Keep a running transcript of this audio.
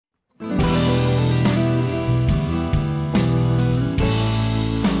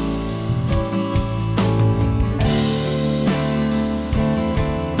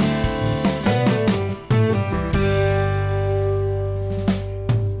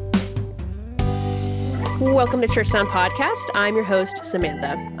Welcome to Church Sound Podcast. I'm your host,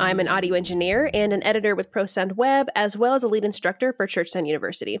 Samantha. I'm an audio engineer and an editor with ProSound Web, as well as a lead instructor for Church Sound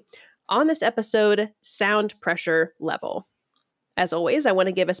University. On this episode, sound pressure level. As always, I want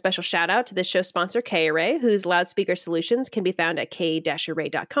to give a special shout out to this show's sponsor, K-Array, whose loudspeaker solutions can be found at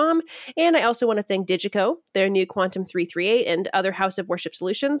k-array.com. And I also want to thank Digico. Their new Quantum 338 and other House of Worship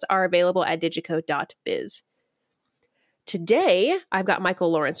solutions are available at digico.biz. Today, I've got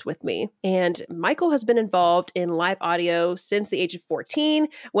Michael Lawrence with me, and Michael has been involved in live audio since the age of 14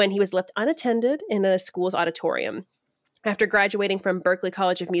 when he was left unattended in a school's auditorium. After graduating from Berklee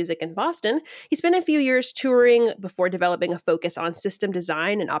College of Music in Boston, he spent a few years touring before developing a focus on system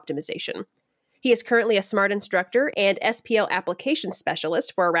design and optimization. He is currently a SMART instructor and SPL application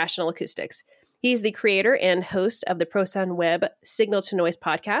specialist for Irrational Acoustics. He's the creator and host of the ProSound Web Signal to Noise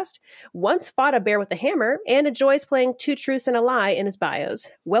podcast, once fought a bear with a hammer, and enjoys playing Two Truths and a Lie in his bios.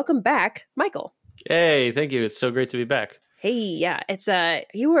 Welcome back, Michael. Hey, thank you. It's so great to be back. Hey, yeah, it's, I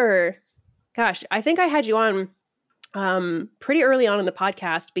think I had you on pretty early on in the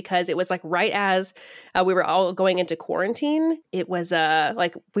podcast because it was like right as we were all going into quarantine. It was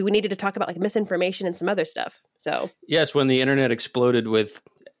like we needed to talk about like misinformation and some other stuff. So yes, when the internet exploded with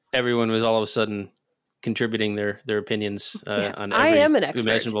everyone was all of a sudden contributing their opinions on every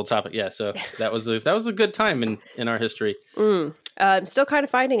imaginable topic. Yeah, so that was a good time in our history. I'm still kind of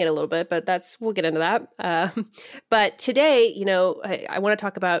finding it a little bit, but we'll get into that. But today, I want to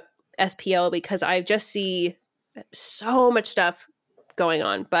talk about SPL because I just see so much stuff going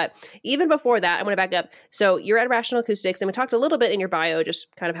on. But even before that, I want to back up. So you're at Irrational Acoustics, and we talked a little bit in your bio, just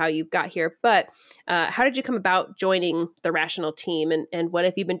kind of how you got here. But how did you come about joining the Rational team, and what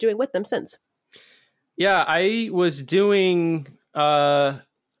have you been doing with them since? Yeah, I was doing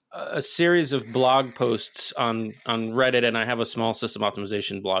a series of blog posts on Reddit, and I have a small system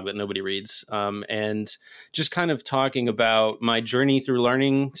optimization blog that nobody reads, and just kind of talking about my journey through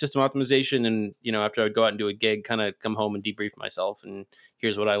learning system optimization. And after I would go out and do a gig, kind of come home and debrief myself, and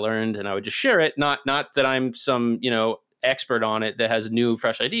here's what I learned, and I would just share it. Not that I'm some expert on it that has new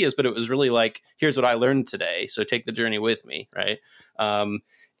fresh ideas, but it was really like, here's what I learned today, so take the journey with me, right?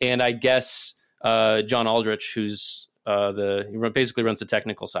 And I guess John Aldrich, who's he basically runs the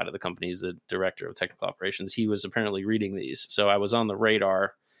technical side of the company. He's the director of technical operations. He was apparently reading these, so I was on the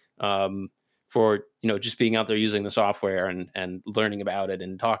radar for just being out there using the software and learning about it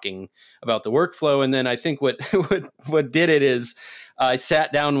and talking about the workflow. And then I think what did it is I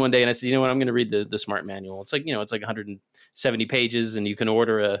sat down one day and I said, I'm going to read the Smart Manual. It's like it's like 170 pages, and you can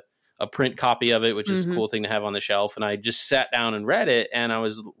order a print copy of it, which is a cool thing to have on the shelf. And I just sat down and read it, and I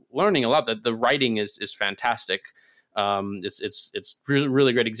was learning a lot. That the writing is fantastic. It's really,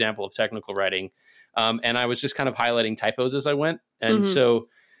 really great example of technical writing. And I was just kind of highlighting typos as I went. And so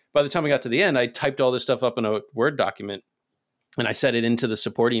by the time I got to the end, I typed all this stuff up in a Word document, and I set it into the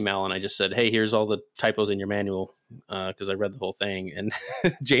support email. And I just said, hey, here's all the typos in your manual. Cause I read the whole thing. And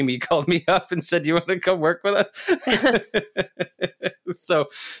Jamie called me up and said, do you want to come work with us?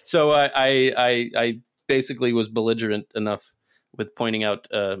 So I basically was belligerent enough with pointing out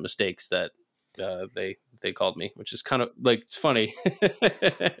mistakes that they called me, which is kind of like, it's funny.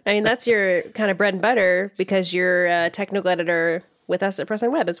 I mean, that's your kind of bread and butter because you're a technical editor with us at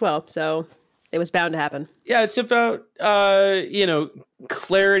ProSound Web as well. So it was bound to happen. Yeah, it's about,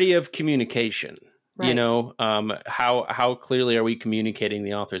 clarity of communication. Right. How clearly are we communicating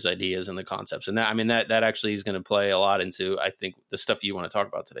the author's ideas and the concepts? And that actually is going to play a lot into, I think, the stuff you want to talk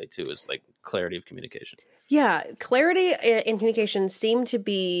about today too, is like clarity of communication. Yeah. Clarity in communication seem to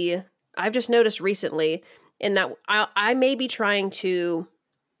be, I've just noticed recently in that I may be trying to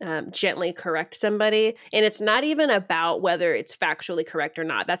gently correct somebody, and it's not even about whether it's factually correct or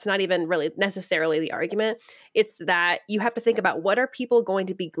not. That's not even really necessarily the argument. It's that you have to think about, what are people going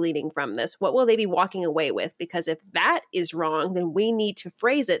to be gleaning from this? What will they be walking away with? Because if that is wrong, then we need to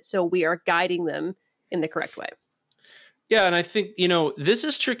phrase it so we are guiding them in the correct way. Yeah, and I think, this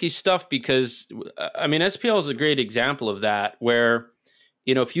is tricky stuff because, SPL is a great example of that, where,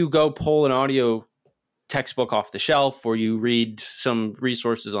 if you go pull an audio textbook off the shelf or you read some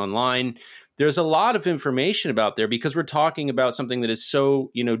resources online, there's a lot of information about there because we're talking about something that is so,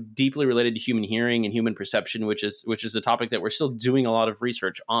 deeply related to human hearing and human perception, which is a topic that we're still doing a lot of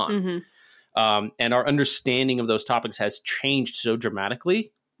research on. And our understanding of those topics has changed so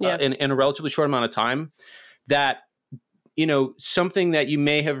dramatically in a relatively short amount of time that, something that you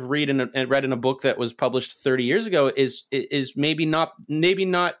may have read in a book that was published 30 years ago is maybe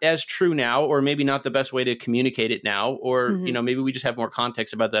not as true now, or maybe not the best way to communicate it now, or maybe we just have more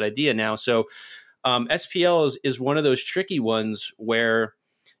context about that idea now. So SPL is one of those tricky ones where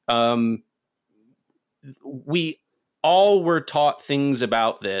we all were taught things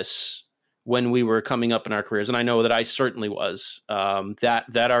about this when we were coming up in our careers, and I know that I certainly was, that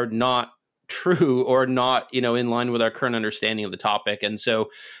are not true or not, in line with our current understanding of the topic. And so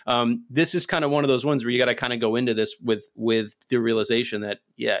this is kind of one of those ones where you got to kind of go into this with the realization that,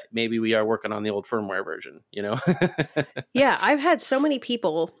 yeah, maybe we are working on the old firmware version, Yeah, I've had so many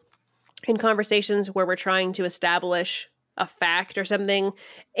people in conversations where we're trying to establish a fact or something,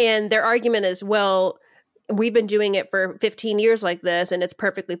 and their argument is, well, we've been doing it for 15 years like this, and it's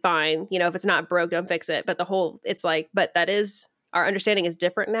perfectly fine. If it's not broke, don't fix it. But it's like, but that is, our understanding is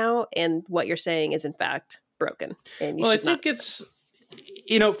different now, and what you're saying is in fact broken. And I think it's,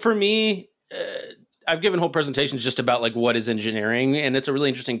 for me, I've given whole presentations just about like what is engineering, and it's a really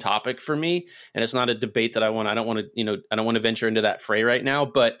interesting topic for me. And it's not a debate that I don't want to venture into that fray right now.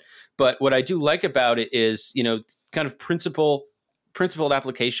 But what I do like about it is, kind of principled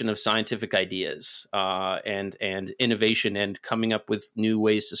application of scientific ideas and innovation and coming up with new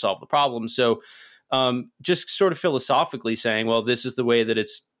ways to solve the problem. So just sort of philosophically saying, well, this is the way that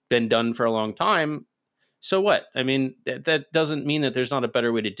it's been done for a long time. So what? I mean, that doesn't mean that there's not a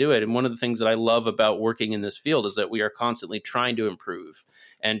better way to do it. And one of the things that I love about working in this field is that we are constantly trying to improve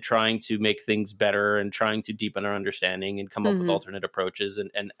and trying to make things better and trying to deepen our understanding and come up with alternate approaches.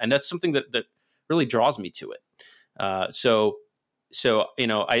 And that's something that really draws me to it. So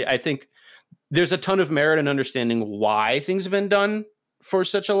I think there's a ton of merit in understanding why things have been done for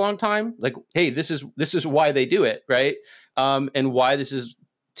such a long time. Like, hey, this is why they do it, right? And why this is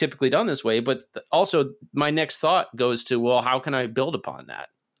typically done this way. But also my next thought goes to, well, how can I build upon that?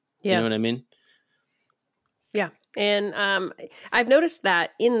 Yeah. You know what I mean? Yeah. And I've noticed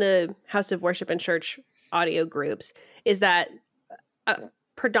that in the House of Worship and Church audio groups is that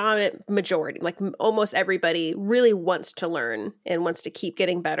predominant majority, like almost everybody really wants to learn and wants to keep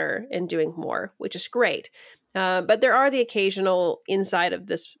getting better and doing more, which is great. But there are the occasional inside of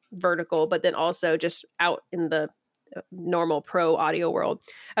this vertical, but then also just out in the normal pro audio world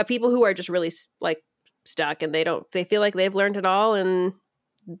of people who are just really like stuck, and they feel like they've learned it all and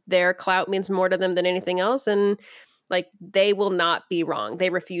their clout means more to them than anything else. And like, they will not be wrong. They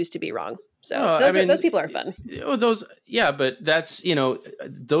refuse to be wrong. So those people are fun. But that's,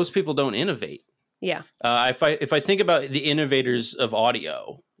 those people don't innovate. Yeah. If I think about the innovators of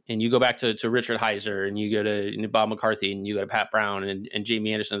audio, and you go back to Richard Heiser, and you go to Bob McCarthy, and you go to Pat Brown and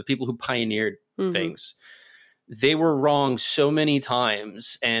Jamie Anderson, the people who pioneered things, they were wrong so many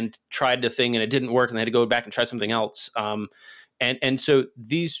times and tried the thing and it didn't work, and they had to go back and try something else. And so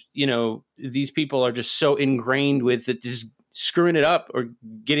these people are just so ingrained with it, just screwing it up or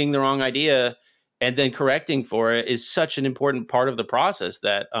getting the wrong idea and then correcting for it is such an important part of the process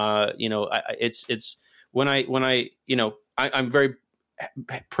that, it's when I'm very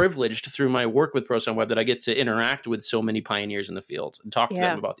privileged through my work with ProSound Web that I get to interact with so many pioneers in the field and talk to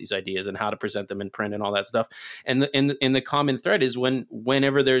them about these ideas and how to present them in print and all that stuff. And the common thread is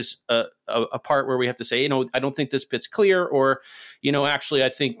whenever there's a part where we have to say, I don't think this bit's clear, or, actually I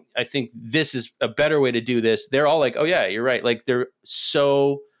think this is a better way to do this. They're all like, oh yeah, you're right. Like, they're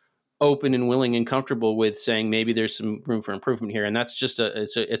so open and willing and comfortable with saying maybe there's some room for improvement here. And that's just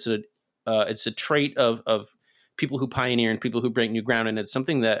it's a trait of people who pioneer and people who break new ground. And it's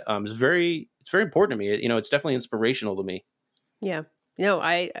something that it's very important to me. It's definitely inspirational to me. Yeah.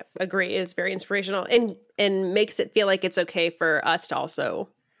 I agree. It's very inspirational and makes it feel like it's okay for us to also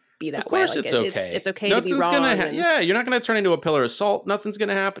be that way. Of course it's okay. It's okay to be wrong. You're not going to turn into a pillar of salt. Nothing's going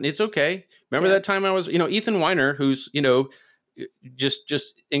to happen. It's okay. Remember that time I was, Ethan Weiner, who's,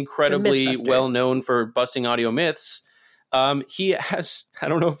 just incredibly well known for busting audio myths. He has, I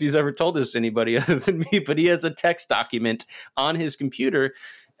don't know if he's ever told this to anybody other than me, but he has a text document on his computer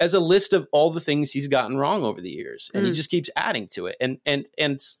as a list of all the things he's gotten wrong over the years. And he just keeps adding to it.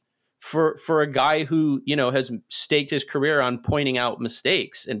 And for a guy who, has staked his career on pointing out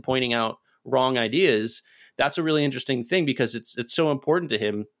mistakes and pointing out wrong ideas, that's a really interesting thing, because it's so important to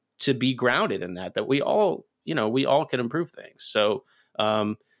him to be grounded in that we all can improve things. So,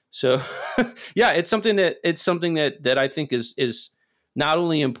 yeah, it's something that I think is not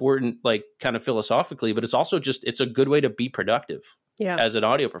only important, like kind of philosophically, but it's also it's a good way to be productive as an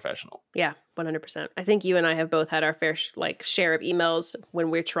audio professional. Yeah, 100%. I think you and I have both had our fair share of emails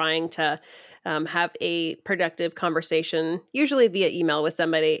when we're trying to have a productive conversation, usually via email with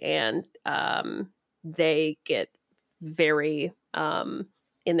somebody, and they get very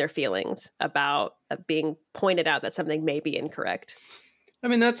in their feelings about being pointed out that something may be incorrect. I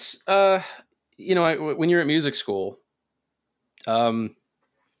mean, that's, when you're at music school, I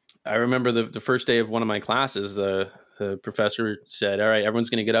remember the first day of one of my classes, the the professor said, all right, everyone's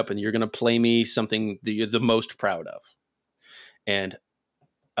going to get up and you're going to play me something that you're the most proud of. And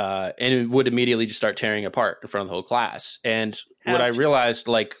it would immediately just start tearing apart in front of the whole class. And Ouch. what I realized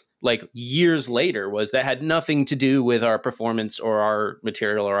like years later was that had nothing to do with our performance or our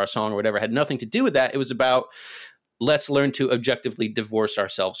material or our song or whatever. It had nothing to do with that. It was about, let's learn to objectively divorce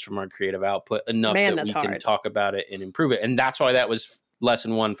ourselves from our creative output enough that we can talk about it and improve it. And that's why that was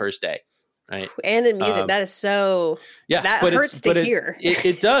lesson 1 first day. Right. And in music, that is so, that hurts to hear.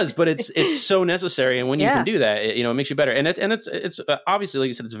 It does, but it's so necessary. And when you can do that, it makes you better. And it's obviously, like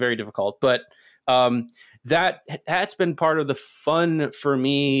you said, it's very difficult, but that's been part of the fun for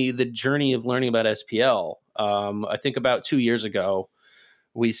me, the journey of learning about SPL. I think about 2 years ago,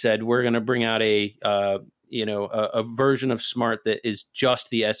 we said, we're going to bring out a version of Smart that is just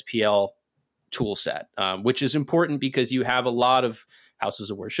the SPL tool set, which is important because you have a lot of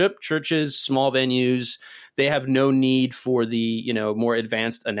houses of worship, churches, small venues. They have no need for the, more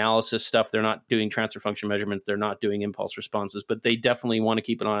advanced analysis stuff. They're not doing transfer function measurements. They're not doing impulse responses, but they definitely want to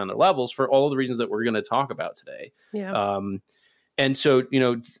keep an eye on their levels for all of the reasons that we're going to talk about today. Yeah. And so,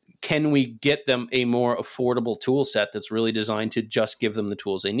 can we get them a more affordable tool set that's really designed to just give them the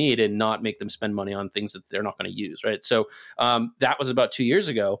tools they need and not make them spend money on things that they're not going to use, right? So that was about 2 years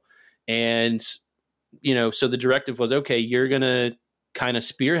ago. And, so the directive was, okay, you're going to kind of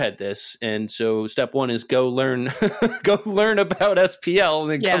spearhead this. And so step 1 is go learn about SPL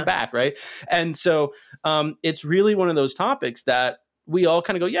and then come back, right? And so it's really one of those topics that we all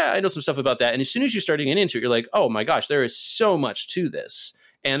kind of go, yeah, I know some stuff about that. And as soon as you start getting into it, you're like, oh my gosh, there is so much to this.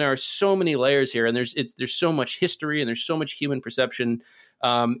 And there are so many layers here, and there's so much history, and there's so much human perception.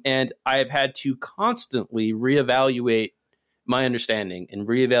 And I have had to constantly reevaluate my understanding and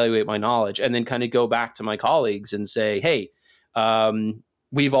reevaluate my knowledge, and then kind of go back to my colleagues and say, hey,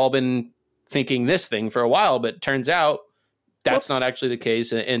 we've all been thinking this thing for a while, but it turns out that's not actually the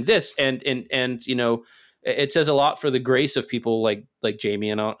case. And this, and it says a lot for the grace of people like Jamie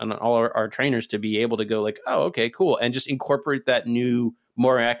and all our trainers to be able to go like, oh, okay, cool. And just incorporate that new,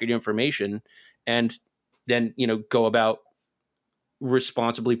 more accurate information, and then, go about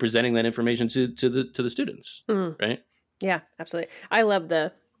responsibly presenting that information to the students. Right. Yeah, absolutely. I love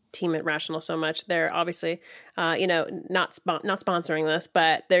the team at Rational so much. They're obviously, not sponsoring this,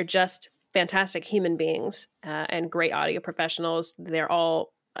 but they're just fantastic human beings and great audio professionals. They're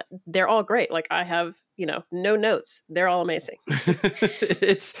all great. Like I have, no notes. They're all amazing.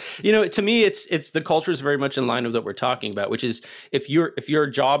 It's, to me, it's the culture is very much in line with what we're talking about, which is if your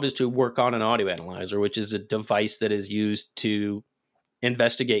job is to work on an audio analyzer, which is a device that is used to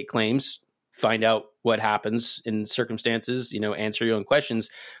investigate claims, find out what happens in circumstances, answer your own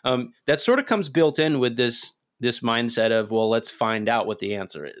questions. That sort of comes built in with this mindset of, well, let's find out what the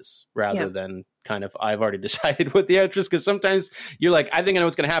answer is rather than kind of, I've already decided what the answer is. Because sometimes you're like, I think I know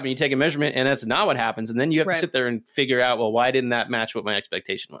what's going to happen. You take a measurement and that's not what happens. And then you have to sit there and figure out, well, why didn't that match what my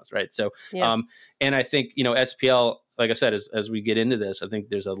expectation was? Right. So, and I think, SPL, like I said, as we get into this, I think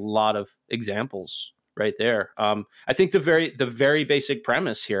there's a lot of examples right there. I think the very basic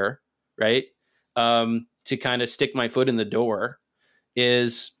premise here, right, to kind of stick my foot in the door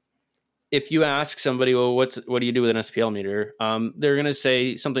is, if you ask somebody, well, what do you do with an SPL meter? They're going to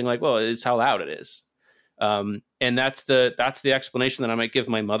say something like, well, it's how loud it is. And that's the explanation that I might give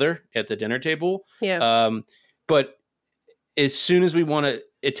my mother at the dinner table. Yeah. But as soon as we want to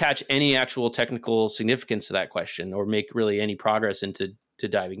attach any actual technical significance to that question or make really any progress into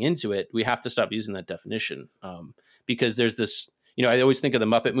diving into it, we have to stop using that definition. Because there's this, I always think of the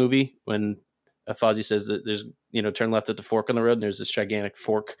Muppet movie when Fozzie says that there's, turn left at the fork on the road, and there's this gigantic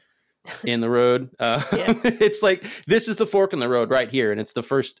fork in the road. It's like, this is the fork in the road right here. And it's the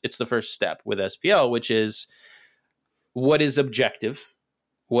first step with SPL, which is what is objective,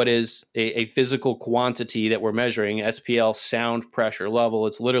 what is a physical quantity that we're measuring, SPL sound pressure level.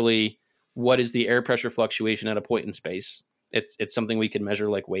 It's literally what is the air pressure fluctuation at a point in space. It's something we can measure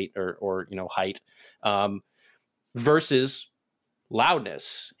like weight or height, versus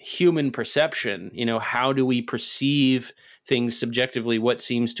loudness, human perception. How do we perceive things subjectively? What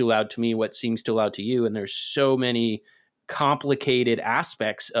seems too loud to me? What seems too loud to you? And there's so many complicated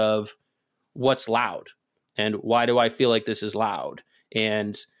aspects of what's loud and why do I feel like this is loud?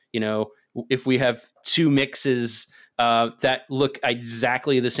 And, if we have two mixes that look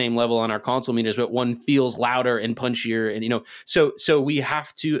exactly the same level on our console meters, but one feels louder and punchier, and, so we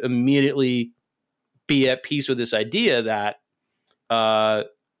have to immediately be at peace with this idea that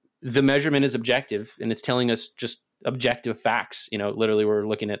the measurement is objective and it's telling us just objective facts. Literally we're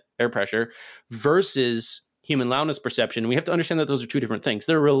looking at air pressure versus human loudness perception. We have to understand that those are two different things.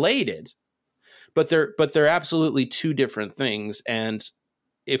 They're related, but they're absolutely two different things. And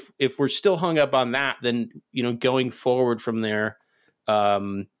if we're still hung up on that, then, going forward from there,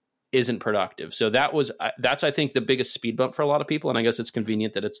 isn't productive. So that's I think the biggest speed bump for a lot of people, and I guess it's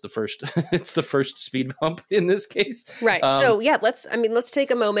convenient that it's the first it's the first speed bump in this case. Right. So yeah, let's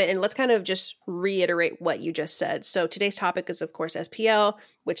take a moment and let's kind of just reiterate what you just said. So today's topic is of course SPL,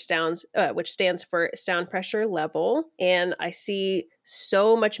 which stands for sound pressure level, and I see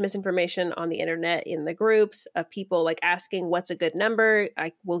so much misinformation on the internet in the groups of people like asking what's a good number.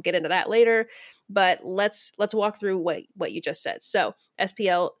 I will get into that later. But let's walk through what you just said. So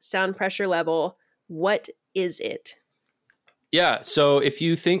SPL, sound pressure level, what is it? Yeah, so if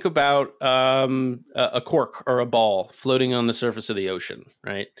you think about a cork or a ball floating on the surface of the ocean,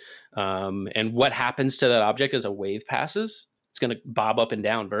 right? And what happens to that object as a wave passes? It's going to bob up and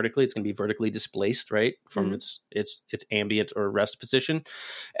down vertically. It's going to be vertically displaced, right, from its ambient or rest position.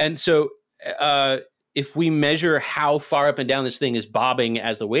 And so if we measure how far up and down this thing is bobbing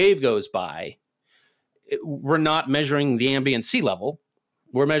as the wave goes by, we're not measuring the ambient sea level.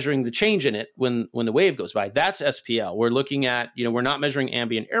 We're measuring the change in it when the wave goes by. That's SPL. We're looking at, we're not measuring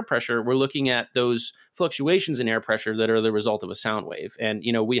ambient air pressure. We're looking at those fluctuations in air pressure that are the result of a sound wave. And,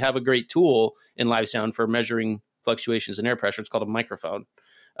 we have a great tool in live sound for measuring fluctuations in air pressure. It's called a microphone.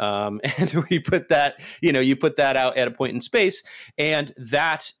 And we put that, you put that out at a point in space. And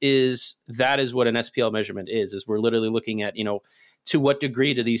that is what an SPL measurement is we're literally looking at, to what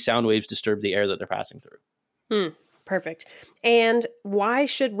degree do these sound waves disturb the air that they're passing through? Perfect. And why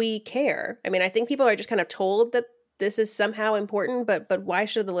should we care? I mean, I think people are just kind of told that this is somehow important, but why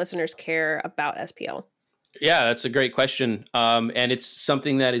should the listeners care about SPL? Yeah, that's a great question. And it's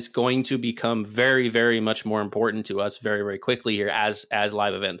something that is going to become very, very much more important to us very, very quickly here as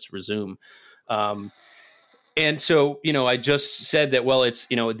live events resume. And so, I just said that, well, it's,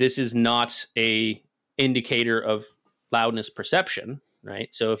 this is not a indicator of loudness perception,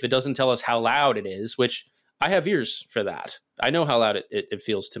 right? So if it doesn't tell us how loud it is, which I have ears for that, I know how loud it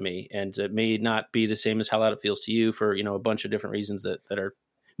feels to me, and it may not be the same as how loud it feels to you for, a bunch of different reasons that are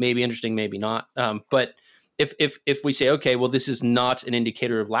maybe interesting, maybe not. But if we say, okay, well, this is not an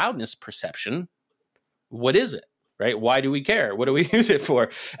indicator of loudness perception, what is it, right? Why do we care? What do we use it for?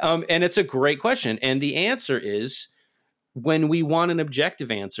 And it's a great question. And the answer is when we want an objective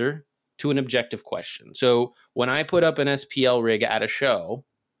answer to an objective question. So when I put up an SPL rig at a show,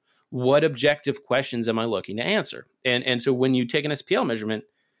 what objective questions am I looking to answer? And so when you take an SPL measurement,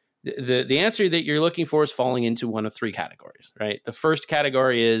 the answer that you're looking for is falling into one of three categories, right? The first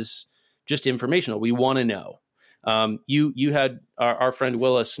category is just informational. We want to know. You had our friend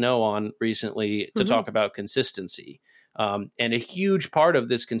Willa Snow on recently to talk about consistency. And a huge part of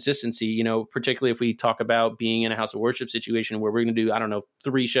this consistency, particularly if we talk about being in a house of worship situation where we're going to do,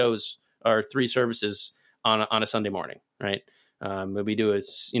 3 shows or 3 services on a Sunday morning, right? We do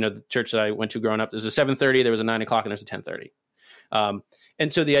the church that I went to growing up, there's a 7:30, there was a 9 o'clock, and there's a 10:30.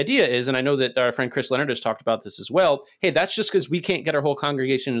 And so the idea is, and I know that our friend Chris Leonard has talked about this as well, hey, that's just because we can't get our whole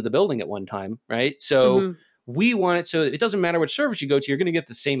congregation into the building at one time, right? So we want it so it doesn't matter which service you go to, you're going to get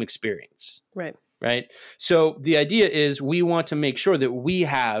the same experience. Right? So the idea is we want to make sure that we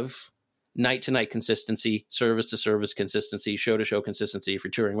have night-to-night consistency, service-to-service consistency, show-to-show consistency for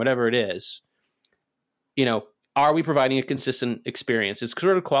touring, whatever it is. Are we providing a consistent experience? It's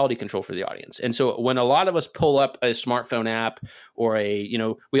sort of quality control for the audience. And so when a lot of us pull up a smartphone app or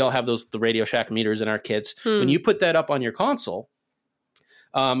we all have the Radio Shack meters in our kits. When you put that up on your console,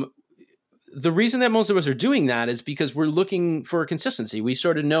 the reason that most of us are doing that is because we're looking for consistency. We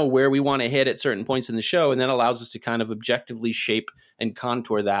sort of know where we want to hit at certain points in the show, and that allows us to kind of objectively shape and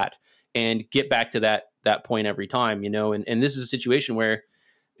contour that and get back to that point every time, and this is a situation where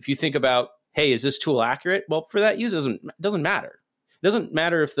if you think about, hey, is this tool accurate? Well, for that use, it doesn't matter. It doesn't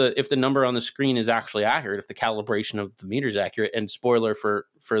matter if the number on the screen is actually accurate, if the calibration of the meter is accurate. And spoiler for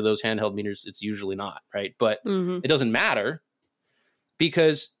those handheld meters, it's usually not, right? But it doesn't matter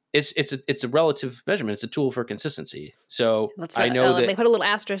because it's a relative measurement. It's a tool for consistency. So I know that they put a little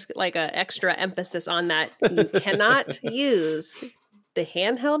asterisk, like an extra emphasis on that. You cannot use the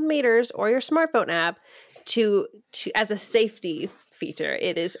handheld meters or your smartphone app to as a safety feature.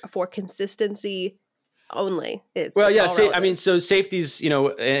 It is for consistency only. So safety's,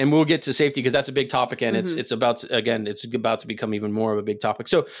 and we'll get to safety because that's a big topic, and it's about to become even more of a big topic.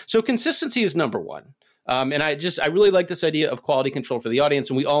 So consistency is number one. And I really like this idea of quality control for the audience.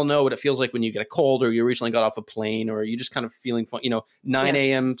 And we all know what it feels like when you get a cold or you recently got off a plane or you just kind of feeling fun. 9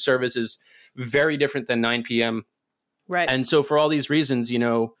 a.m. service is very different than 9 p.m. Right. And so for all these reasons,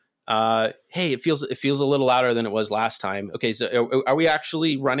 hey, it feels a little louder than it was last time. Okay, so are we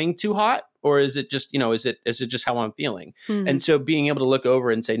actually running too hot? or is it just, is it just how I'm feeling? Mm-hmm. And so being able to look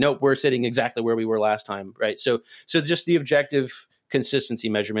over and say, nope, we're sitting exactly where we were last time, right? So just the objective consistency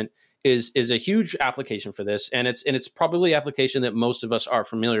measurement is a huge application for this, and it's probably application that most of us are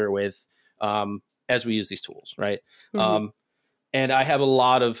familiar with as we use these tools, right? Mm-hmm. And I have a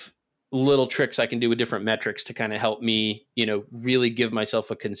lot of little tricks I can do with different metrics to kind of help me, really give myself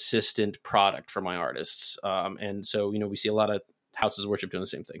a consistent product for my artists. And so, we see a lot of houses of worship doing the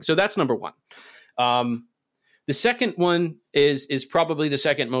same thing. So that's number one. The second one is probably the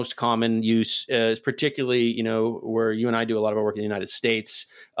second most common use, particularly, where you and I do a lot of our work in the United States,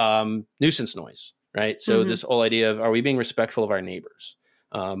 nuisance noise, right? So this whole idea of, are we being respectful of our neighbors?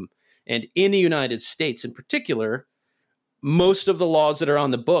 And in the United States in particular, most of the laws that are on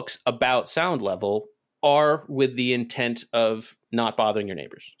the books about sound level are with the intent of not bothering your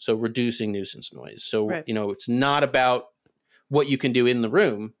neighbors. So reducing nuisance noise. So, right. It's not about what you can do in the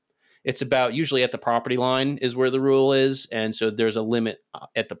room. It's about usually at the property line is where the rule is. And so there's a limit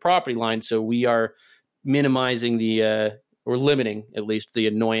at the property line. So we are minimizing or limiting at least the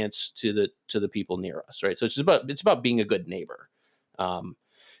annoyance to the people near us. Right. So it's about being a good neighbor.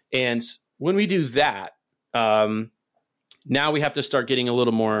 And when we do that, now we have to start getting a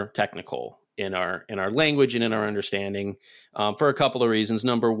little more technical in our language and in our understanding for a couple of reasons.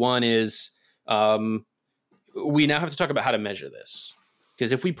 Number one is we now have to talk about how to measure this,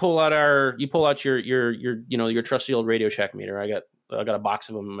 because if we pull out your trusty old Radio Shack meter, I got a box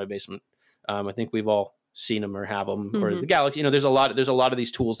of them in my basement. I think we've all seen them or have them, or the Galaxy. There's a lot of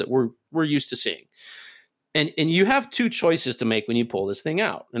these tools that we're used to seeing, and you have two choices to make when you pull this thing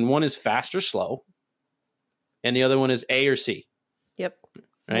out, and one is fast or slow. And the other one is A or C. Yep.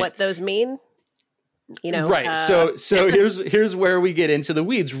 Right? What those mean, Right. So here's where we get into the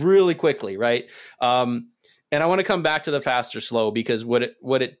weeds really quickly, right? And I want to come back to the fast or slow, because what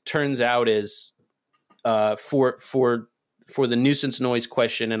it turns out is for the nuisance noise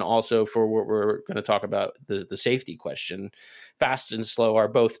question, and also for what we're going to talk about, the safety question, fast and slow are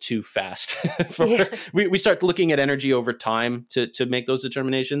both too fast. We start looking at energy over time to make those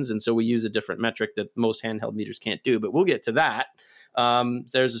determinations. And so we use a different metric that most handheld meters can't do, but we'll get to that.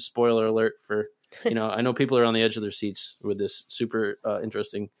 There's a spoiler alert for, I know people are on the edge of their seats with this super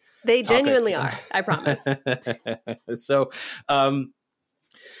interesting They genuinely are, I promise. So I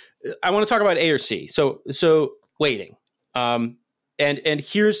want to talk about A or C. So weighting. And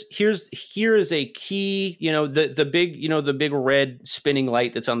here is a key, the big red spinning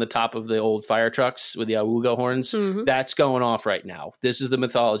light that's on the top of the old fire trucks with the awuga horns. Mm-hmm. That's going off right now. This is the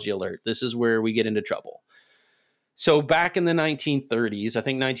mythology alert. This is where we get into trouble. So back in the 1930s, I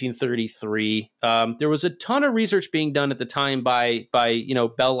think 1933, there was a ton of research being done at the time by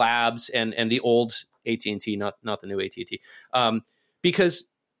Bell Labs and the old AT&T, not the new AT&T, because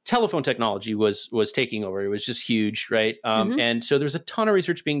telephone technology was taking over. It was just huge, right? And so there's a ton of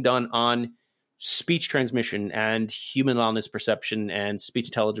research being done on speech transmission and human loudness perception and speech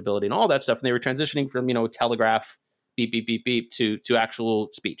intelligibility and all that stuff. And they were transitioning from, telegraph, beep, beep, beep, beep to actual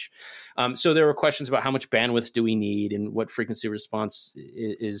speech. So there were questions about how much bandwidth do we need and what frequency response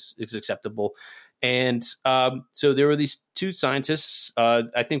is acceptable. And so there were these two scientists,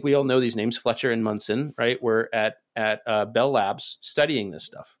 I think we all know these names, Fletcher and Munson, right? Were at Bell Labs studying this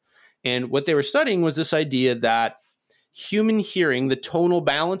stuff. And what they were studying was this idea that human hearing, the tonal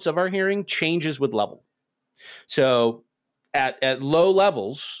balance of our hearing, changes with level. So at low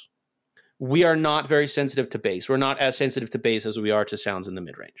levels, we are not very sensitive to bass. We're not as sensitive to bass as we are to sounds in the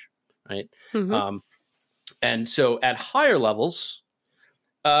mid-range, right? Mm-hmm. And so at higher levels,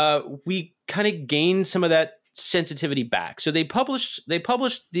 we kind of gain some of that sensitivity back. So they published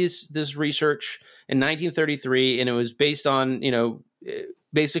this research in 1933, and it was based on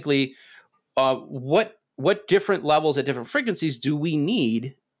basically what different levels at different frequencies do we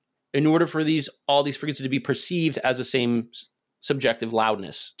need in order for all these frequencies to be perceived as the same subjective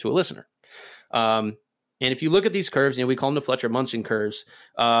loudness to a listener. And if you look at these curves, we call them the Fletcher-Munson curves.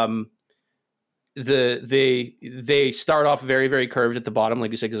 They start off very, very curved at the bottom,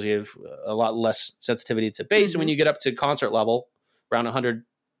 like you said, because you have a lot less sensitivity to bass. Mm-hmm. And when you get up to concert level, around 100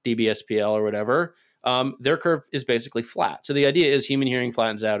 dBSPL or whatever, their curve is basically flat. So the idea is human hearing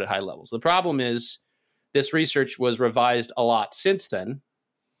flattens out at high levels. The problem is this research was revised a lot since then,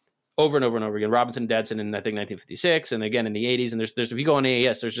 over and over and over again. Robinson and Dadson in, I think, 1956, and again in the 80s. And there's if you go on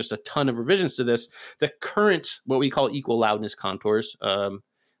AAS, there's just a ton of revisions to this. The current, what we call equal loudness contours, ISO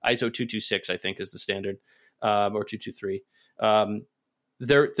 226, I think, is the standard, or 223.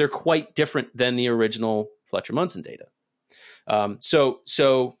 They're quite different than the original Fletcher-Munson data. So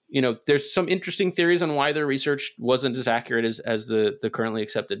there's some interesting theories on why their research wasn't as accurate as the currently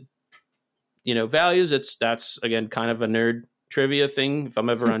accepted values. That's again kind of a nerd trivia thing. If I'm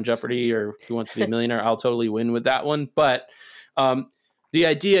ever on Jeopardy or Who Wants to Be a Millionaire, I'll totally win with that one. But the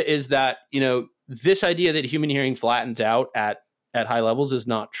idea is that this idea that human hearing flattens out at high levels is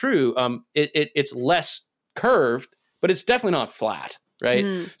not true. It's less curved, but it's definitely not flat,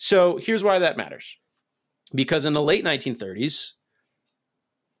 right? So here's why that matters. Because in the late 1930s,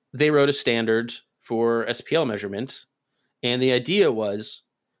 they wrote a standard for SPL measurement, and the idea was,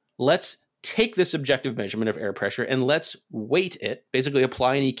 let's take this objective measurement of air pressure and let's weight it, basically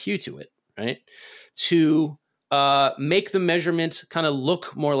apply an EQ to it, right? To make the measurement kind of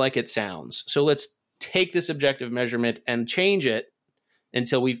look more like it sounds. So let's take this objective measurement and change it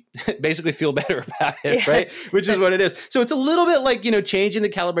until we basically feel better about it, right? Which is what it is. So it's a little bit like, changing the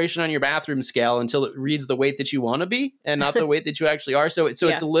calibration on your bathroom scale until it reads the weight that you want to be and not the weight that you actually are. So it's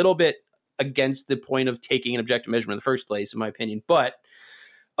a little bit against the point of taking an objective measurement in the first place, in my opinion. But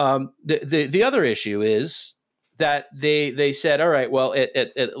the other issue is that they said, all right, well,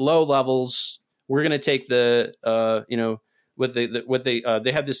 at low levels, we're going to take the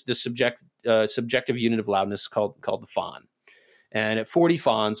they have this subjective unit of loudness called the FON, and at 40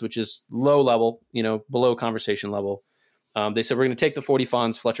 FONs, which is low level, below conversation level, they said we're going to take the 40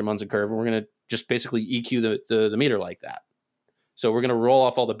 FONs, Fletcher-Munson curve, and we're going to just basically EQ the meter like that. So we're going to roll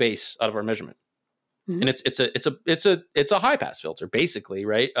off all the bass out of our measurement. And it's a high pass filter, basically,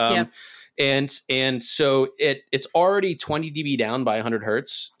 right? And so it's already 20 dB down by 100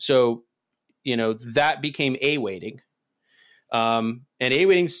 hertz. So that became A weighting, and A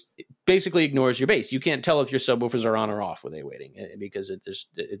weighting basically ignores your bass. You can't tell if your subwoofers are on or off with A weighting because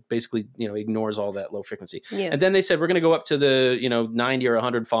it basically ignores all that low frequency. And then they said we're going to go up to the 90 or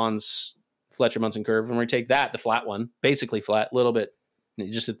 100 FONs Fletcher-Munson curve, and we're going to take that, the flat one, basically flat, a little bit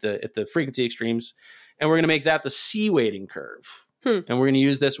just at the frequency extremes, and we're going to make that the C weighting curve. And we're going to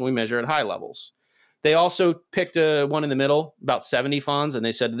use this when we measure at high levels. They also picked one in the middle, about 70 FONs, and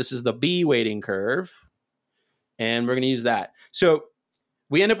they said this is the B weighting curve, and we're going to use that. So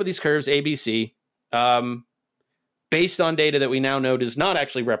we end up with these curves, A, B, C, based on data that we now know does not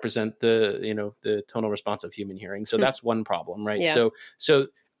actually represent the tonal response of human hearing. So that's one problem, right? Yeah. So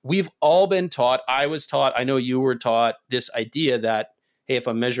we've all been taught, I was taught, I know you were taught this idea that, hey, if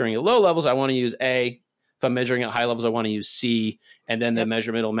I'm measuring at low levels, I want to use A. If I'm measuring at high levels, I want to use C, and then the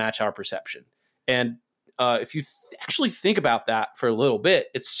measurement will match our perception. And if you actually think about that for a little bit,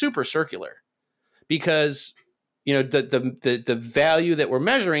 it's super circular because the value that we're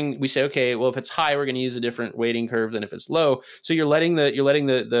measuring, we say, okay, well, if it's high, we're going to use a different weighting curve than if it's low. So you're letting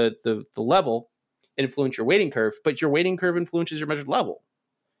the level influence your weighting curve, but your weighting curve influences your measured level.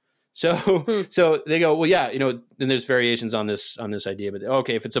 So so they go, well, yeah, then there's variations on this idea, but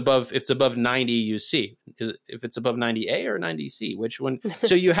okay, if it's above 90, use C. If it's above 90A or 90C, which one?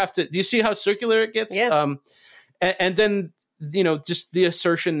 So you have to, do you see how circular it gets? Yeah. And then, just the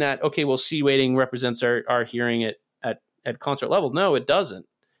assertion that, okay, well, C weighting represents our hearing at concert level. No, it doesn't.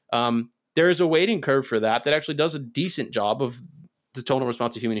 There is a weighting curve for that actually does a decent job of the tonal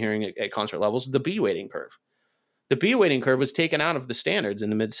response to human hearing at concert levels, the B weighting curve. The B weighting curve was taken out of the standards in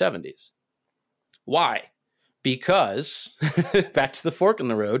the mid-70s. Why? Because, back to the fork in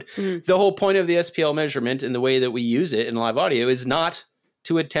the road, the whole point of the SPL measurement and the way that we use it in live audio is not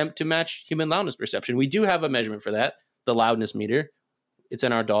to attempt to match human loudness perception. We do have a measurement for that, the loudness meter. It's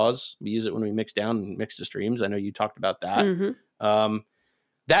in our DAWs. We use it when we mix down and mix to streams. I know you talked about that.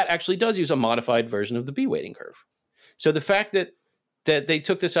 That actually does use a modified version of the B weighting curve. So the fact that they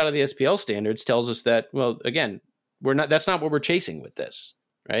took this out of the SPL standards tells us that, well, again, that's not what we're chasing with this,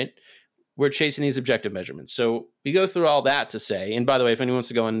 right? We're chasing these objective measurements. So we go through all that to say, and by the way, if anyone wants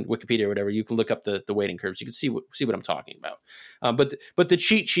to go on Wikipedia or whatever, you can look up the weighting curves. You can see what I'm talking about. But the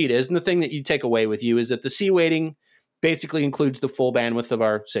cheat sheet is, and the thing that you take away with you is that the C weighting basically includes the full bandwidth of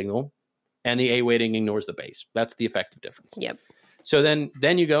our signal, and the A weighting ignores the bass. That's the effective difference. Yep. So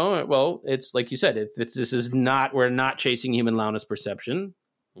then you go, well, it's like you said, we're not chasing human loudness perception.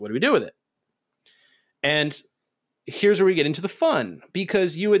 What do we do with it? And here's where we get into the fun,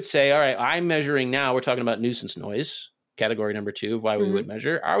 because you would say, all right, I'm measuring now. We're talking about nuisance noise, category number 2 of why we would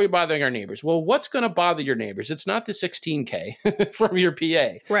measure. Are we bothering our neighbors? Well, what's going to bother your neighbors? It's not the 16K from your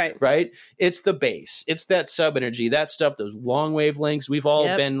PA, right? It's the bass. It's that sub energy, that stuff, those long wavelengths. We've all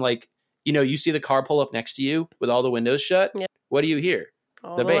been like, you see the car pull up next to you with all the windows shut. Yep. What do you hear?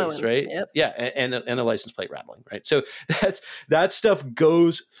 The bass, right? Yep. Yeah, and the license plate rattling, right? So that stuff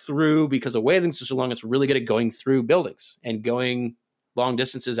goes through because of wavelengths so long. It's really good at going through buildings and going long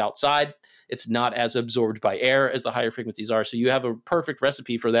distances outside. It's not as absorbed by air as the higher frequencies are. So you have a perfect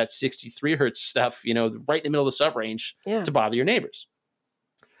recipe for that 63 hertz stuff, right in the middle of the sub range to bother your neighbors.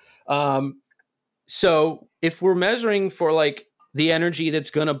 So if we're measuring for like the energy that's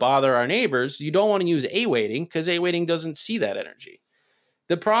going to bother our neighbors, you don't want to use A weighting because A weighting doesn't see that energy.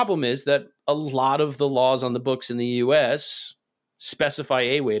 The problem is that a lot of the laws on the books in the US specify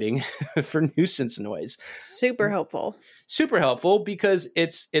A weighting for nuisance noise. Super helpful. Super helpful because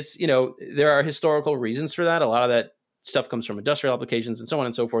it's, you know, there are historical reasons for that. A lot of that stuff comes from industrial applications and so on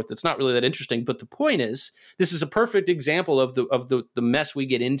and so forth. That's not really that interesting. But the point is, this is a perfect example of the mess we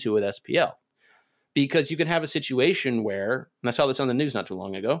get into with SPL. Because you can have a situation where, and I saw this on the news not too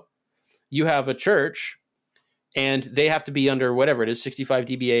long ago, you have a church and they have to be under whatever it is, 65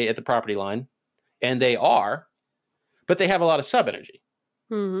 dBA at the property line. And they are, but they have a lot of sub energy.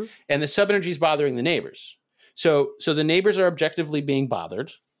 Mm-hmm. And the sub energy is bothering the neighbors. So the neighbors are objectively being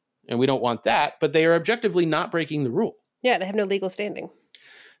bothered, and we don't want that, but they are objectively not breaking the rule. Yeah, they have no legal standing.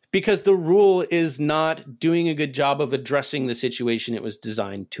 Because the rule is not doing a good job of addressing the situation it was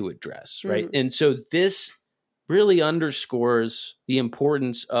designed to address, right? Mm-hmm. And so this really underscores the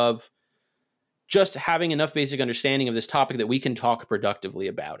importance of just having enough basic understanding of this topic that we can talk productively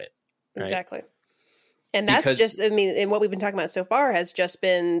about it. Right? Exactly. And that's just, I mean, and what we've been talking about so far has just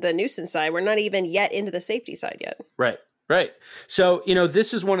been the nuisance side. We're not even yet into the safety side yet. Right. So, you know,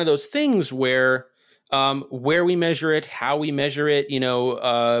 this is one of those things where we measure it, how we measure it, you know,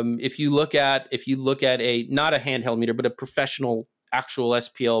 if you look at a, not a handheld meter, but a professional actual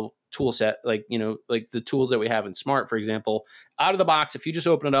SPL tool set, like, you know, like the tools that we have in Smart, for example, out of the box, if you just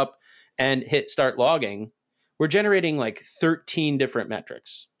open it up and hit start logging, we're generating like 13 different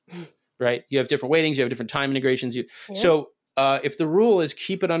metrics, right? You have different weightings, you have different time integrations. So if the rule is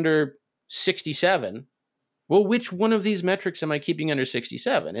keep it under 67, well, which one of these metrics am I keeping under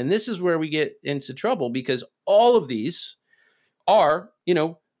 67? And this is where we get into trouble because all of these are, you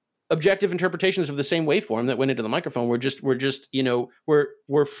know, objective interpretations of the same waveform that went into the microphone. We're just, you know,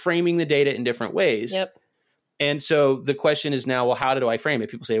 we're framing the data in different ways. Yep. And so the question is now, well, how do I frame it?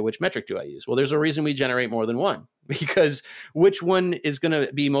 People say, which metric do I use? Well, there's a reason we generate more than one, because which one is going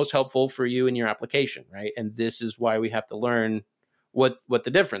to be most helpful for you in your application, right? And this is why we have to learn what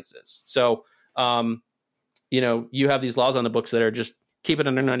the difference is. So, you know, you have these laws on the books that are just keep it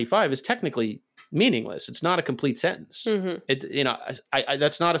under 95 is technically meaningless. It's not a complete sentence. Mm-hmm. It, you know, I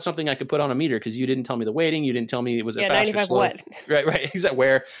that's not something I could put on a meter because you didn't tell me the weighting. You didn't tell me it was a fast 95 or slow. What? Right. Exactly.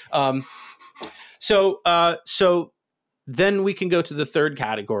 Where. So then we can go to the third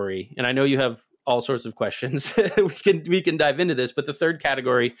category, and I know you have all sorts of questions. we can dive into this, but the third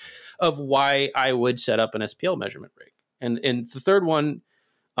category of why I would set up an SPL measurement rig, and the third one,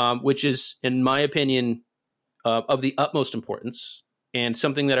 which is in my opinion of the utmost importance, and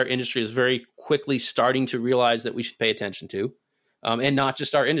something that our industry is very quickly starting to realize that we should pay attention to, and not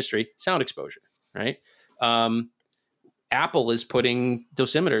just our industry, sound exposure, right? Apple is putting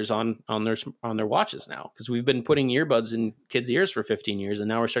dosimeters on their watches now because we've been putting earbuds in kids' ears for 15 years, and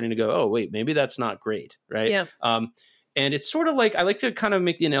now we're starting to go, oh wait, maybe that's not great, right? Yeah. And it's sort of like, I like to kind of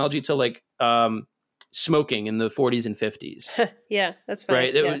make the analogy to like smoking in the 40s and 50s. Yeah, that's funny.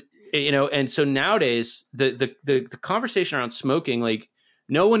 Right. Yeah. You know, and so nowadays the conversation around smoking, like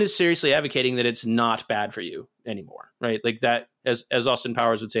no one is seriously advocating that it's not bad for you anymore, right? Like that, as Austin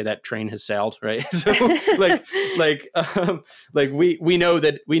Powers would say, that train has sailed, right? So like we know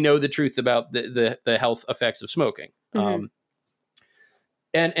the truth about the health effects of smoking. Mm-hmm.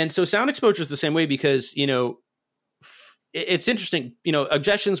 And so sound exposure is the same way because, you know, it's interesting, you know,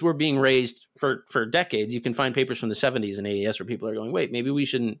 objections were being raised for decades. You can find papers from the 70s and AES where people are going, wait, maybe we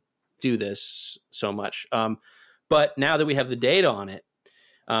shouldn't do this so much. But now that we have the data on it,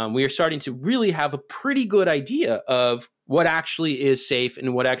 we are starting to really have a pretty good idea of what actually is safe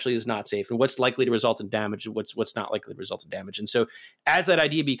and what actually is not safe and what's likely to result in damage and what's not likely to result in damage. And so as that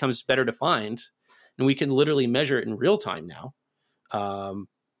idea becomes better defined and we can literally measure it in real time now,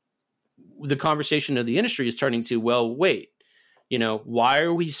 the conversation of the industry is turning to, well, wait, you know, why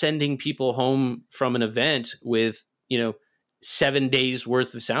are we sending people home from an event with, you know, 7 days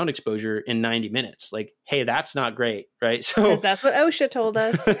worth of sound exposure in 90 minutes? Like, hey, that's not great, right? So because that's what OSHA told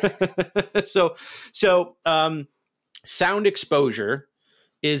us. So sound exposure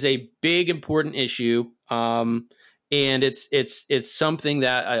is a big, important issue. And it's something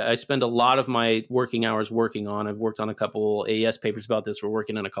that I spend a lot of my working hours working on. I've worked on a couple AES papers about this. We're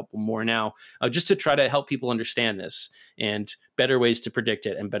working on a couple more now, just to try to help people understand this and better ways to predict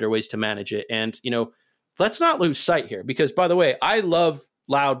it and better ways to manage it. And, you know, let's not lose sight here because, by the way, I love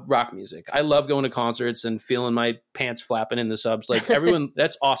loud rock music. I love going to concerts and feeling my pants flapping in the subs. Like everyone,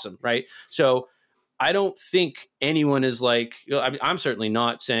 that's awesome, right? So I don't think anyone is like, I mean, I'm certainly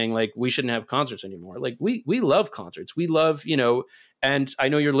not saying like we shouldn't have concerts anymore. Like we love concerts. We love, you know, and I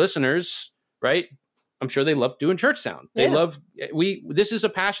know your listeners, right? I'm sure they love doing church sound. They love, this is a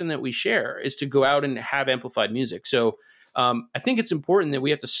passion that we share, is to go out and have amplified music. So I think it's important that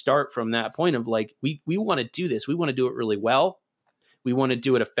we have to start from that point of like, we want to do this. We want to do it really well. We want to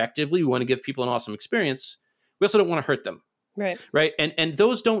do it effectively. We want to give people an awesome experience. We also don't want to hurt them. Right. Right. And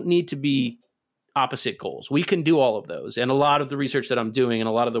those don't need to be opposite goals. We can do all of those. And a lot of the research that I'm doing and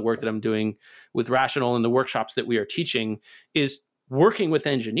a lot of the work that I'm doing with Rational and the workshops that we are teaching is working with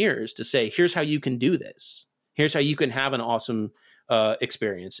engineers to say, here's how you can do this. Here's how you can have an awesome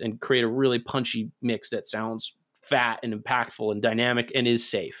experience and create a really punchy mix that sounds fat and impactful and dynamic and is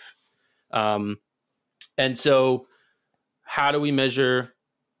safe. And so how do we measure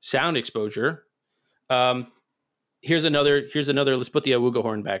sound exposure? Here's another, let's put the Awuga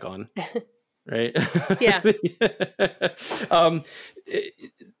horn back on. Right. Yeah.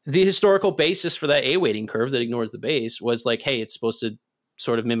 The historical basis for that A weighting curve that ignores the bass was like, hey, it's supposed to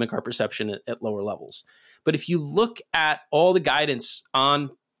sort of mimic our perception at lower levels. But if you look at all the guidance on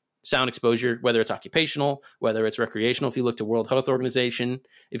sound exposure, whether it's occupational, whether it's recreational, if you look to World Health Organization,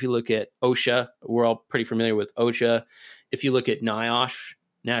 if you look at OSHA, we're all pretty familiar with OSHA. If you look at NIOSH,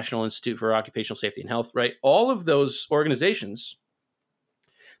 National Institute for Occupational Safety and Health, right? All of those organizations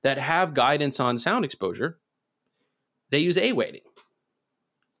that have guidance on sound exposure, they use A weighting.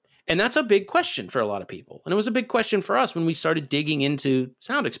 And that's a big question for a lot of people. And it was a big question for us when we started digging into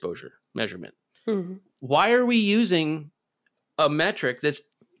sound exposure measurement. Mm-hmm. Why are we using a metric that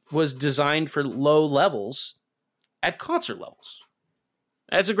was designed for low levels at concert levels?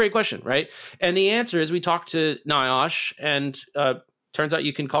 That's a great question, right? And the answer is we talked to NIOSH, and turns out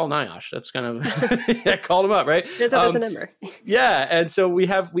you can call NIOSH. That's kind of, I called him up, right? There's a number. Yeah. And so we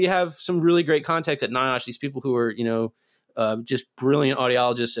have some really great contacts at NIOSH, these people who are, just brilliant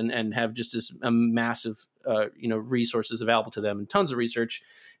audiologists and have just this massive, resources available to them and tons of research,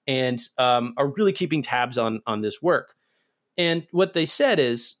 and are really keeping tabs on this work. And what they said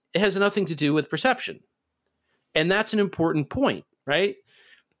is it has nothing to do with perception. And that's an important point, right?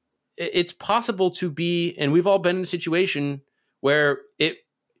 It's possible to be, and we've all been in a situation where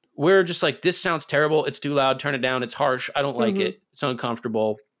we're just like, this sounds terrible. It's too loud. Turn it down. It's harsh. I don't like it. It's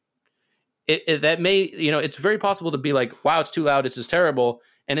uncomfortable. That may, it's very possible to be like, wow, it's too loud. This is terrible.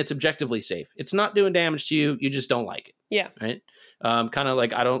 And it's objectively safe. It's not doing damage to you. You just don't like it. Yeah. Right. Kind of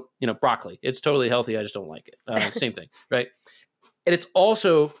like, I don't, broccoli. It's totally healthy. I just don't like it. Same thing. Right. And it's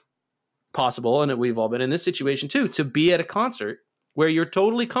also possible, and we've all been in this situation too, to be at a concert where you're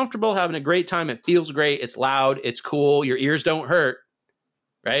totally comfortable, having a great time. It feels great. It's loud. It's cool. Your ears don't hurt.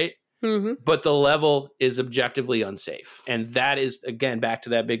 Right. Mm-hmm. But the level is objectively unsafe. And that is, again, back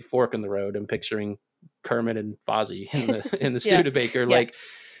to that big fork in the road. I'm picturing Kermit and Fozzie in the Studebaker. Like,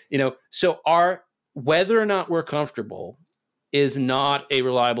 so whether or not we're comfortable is not a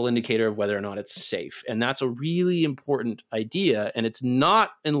reliable indicator of whether or not it's safe. And that's a really important idea. And it's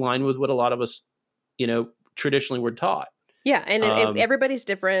not in line with what a lot of us, traditionally were taught. Yeah, and everybody's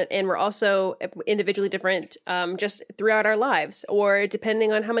different, and we're also individually different just throughout our lives, or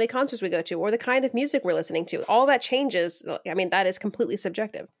depending on how many concerts we go to, or the kind of music we're listening to. All that changes. I mean, that is completely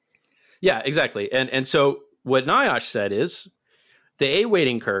subjective. Yeah, exactly. And so what NIOSH said is the A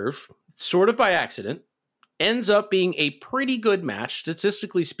weighting curve, sort of by accident, ends up being a pretty good match,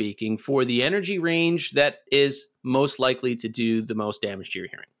 statistically speaking, for the energy range that is most likely to do the most damage to your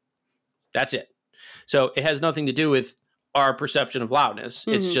hearing. That's it. So it has nothing to do with our perception of loudness.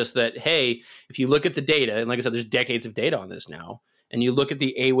 Mm-hmm. It's just that, hey, if you look at the data, and like I said, there's decades of data on this now, and you look at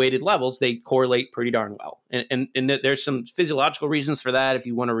the A-weighted levels, they correlate pretty darn well. And there's some physiological reasons for that. If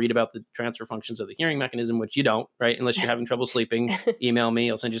you want to read about the transfer functions of the hearing mechanism, which you don't, right? Unless you're having trouble sleeping, email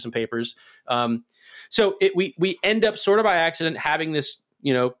me, I'll send you some papers. So we end up sort of by accident having this,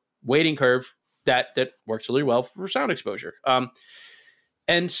 weighting curve that works really well for sound exposure.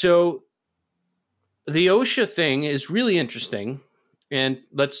 And so the OSHA thing is really interesting, and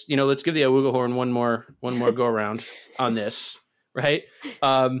let's give the Awuga horn one more go around on this, right?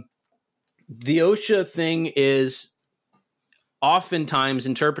 The OSHA thing is oftentimes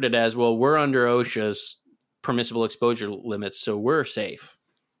interpreted as, well, we're under OSHA's permissible exposure limits, so we're safe.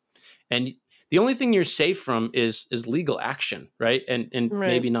 And the only thing you're safe from is legal action, right? And right.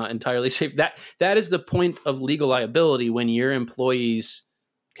 Maybe not entirely safe. That is the point of legal liability, when your employees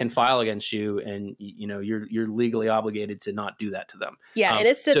can file against you, and you're legally obligated to not do that to them. Yeah, and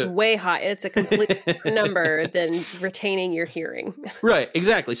it sits way high. It's a complete number than retaining your hearing. Right,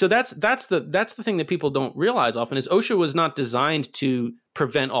 exactly. So that's the thing that people don't realize often is OSHA was not designed to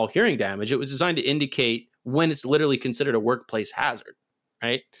prevent all hearing damage. It was designed to indicate when it's literally considered a workplace hazard,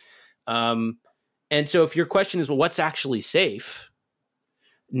 right? And so if your question is, well, what's actually safe?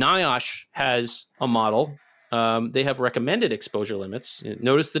 NIOSH has a model. They have recommended exposure limits.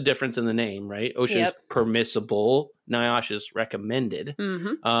 Notice the difference in the name, right? OSHA is permissible. NIOSH is recommended.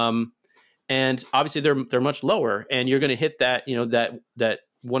 Mm-hmm. And obviously they're much lower, and you're going to hit that, that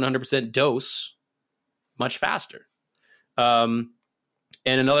 100% dose much faster. And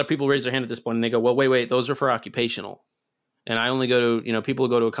another people raise their hand at this point and they go, well, wait, those are for occupational. And I only go to, people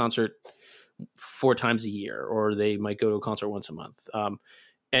go to a concert 4 times a year, or they might go to a concert once a month.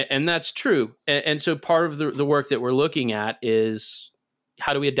 And that's true. And so part of the work that we're looking at is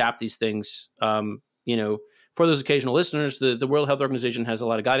how do we adapt these things? For those occasional listeners, the World Health Organization has a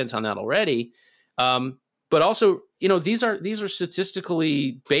lot of guidance on that already. But also, these are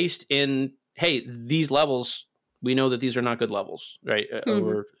statistically based in, hey, these levels, we know that these are not good levels, right?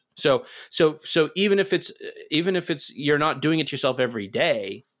 Mm-hmm. So even if it's you're not doing it yourself every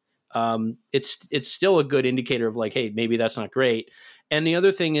day, it's still a good indicator of like, hey, maybe that's not great. And the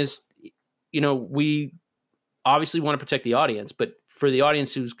other thing is, we obviously want to protect the audience, but for the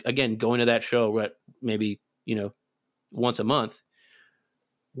audience who's, again, going to that show maybe, once a month,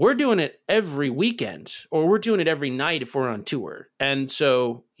 we're doing it every weekend, or we're doing it every night if we're on tour. And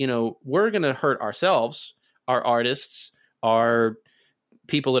so, we're going to hurt ourselves, our artists, our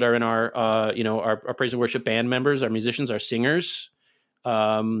people that are in our praise and worship band members, our musicians, our singers,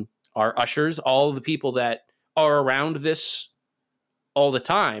 our ushers, all the people that are around this all the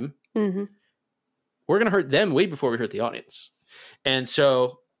time. Mm-hmm. We're going to hurt them way before we hurt the audience. And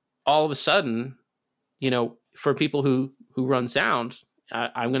so all of a sudden, for people who run sound,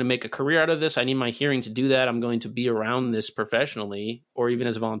 I'm going to make a career out of this. I need my hearing to do that. I'm going to be around this professionally, or even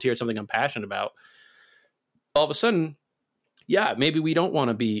as a volunteer, something I'm passionate about. All of a sudden, yeah, maybe we don't want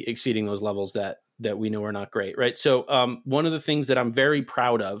to be exceeding those levels that we know are not great, right? So one of the things that I'm very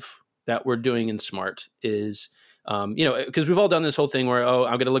proud of that we're doing in SMART is, because we've all done this whole thing where,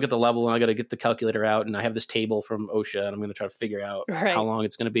 I'm going to look at the level and I got to get the calculator out and I have this table from OSHA and I'm going to try to figure out how long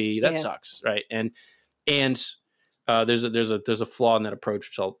it's going to be. That sucks, right? And there's a flaw in that approach,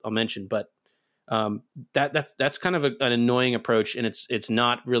 which I'll mention, but that's kind of an annoying approach, and it's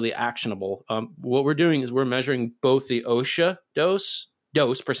not really actionable. What we're doing is we're measuring both the OSHA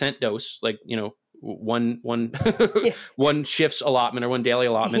percent dose, like one one shift's allotment or one daily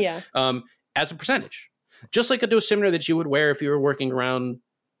allotment, as a percentage, just like a dosimeter that you would wear if you were working around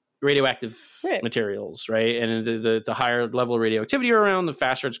radioactive materials, right? And the higher level of radioactivity you're around, the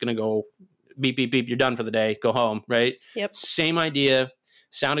faster it's going to go. Beep, beep, beep, you're done for the day, go home, right? Yep. Same idea,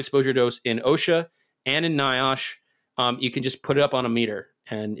 sound exposure dose in OSHA and in NIOSH. You can just put it up on a meter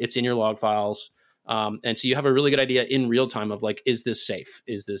and it's in your log files. And so you have a really good idea in real time of like, is this safe?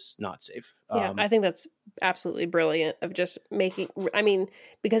 Is this not safe? I think that's absolutely brilliant of just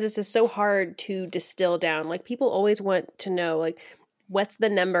because it's just so hard to distill down. Like, people always want to know, like, what's the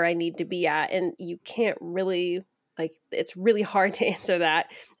number I need to be at? And you can't really... like, it's really hard to answer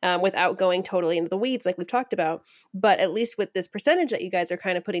that without going totally into the weeds, like we've talked about. But at least with this percentage that you guys are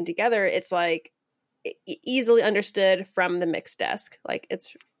kind of putting together, it's like easily understood from the mix desk. Like,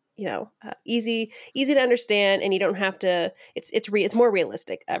 it's easy to understand, and you don't have to. It's more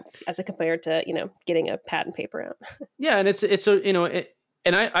realistic as compared to getting a pad and paper out. Yeah, and it's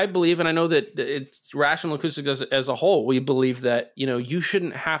and I believe, and I know that it's Rational Acoustics as a whole, we believe that, you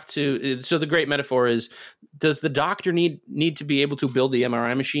shouldn't have to. So the great metaphor is, does the doctor need to be able to build the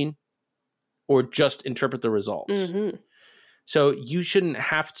MRI machine or just interpret the results? Mm-hmm. So you shouldn't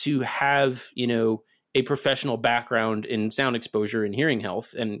have to have, a professional background in sound exposure and hearing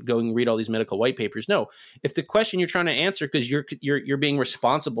health and go and read all these medical white papers. No, if the question you're trying to answer, because you're being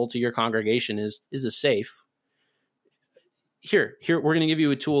responsible to your congregation, is this safe? Here, we're going to give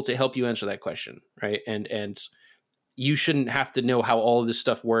you a tool to help you answer that question, right? And you shouldn't have to know how all of this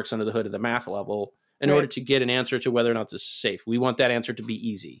stuff works under the hood of the math level in order to get an answer to whether or not this is safe. We want that answer to be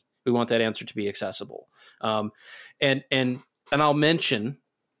easy. We want that answer to be accessible. And I'll mention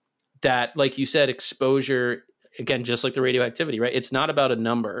that, like you said, exposure, again, just like the radioactivity, right? It's not about a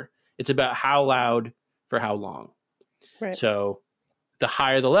number. It's about how loud for how long. Right. So the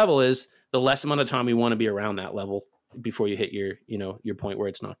higher the level is, the less amount of time we want to be around that level before you hit your point where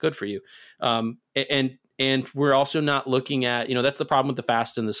it's not good for you. And we're also not looking at, that's the problem with the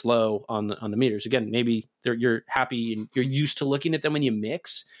fast and the slow on the meters. Again, maybe you're happy and you're used to looking at them when you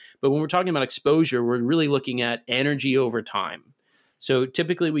mix, but when we're talking about exposure, we're really looking at energy over time. So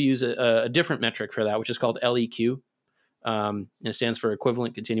typically we use a different metric for that, which is called LEQ. And it stands for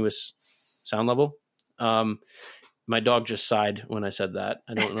equivalent continuous sound level. My dog just sighed when I said that.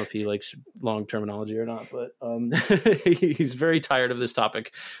 I don't know if he likes long terminology or not, but he's very tired of this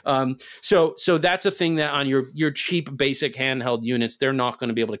topic. So that's a thing that on your cheap basic handheld units, they're not going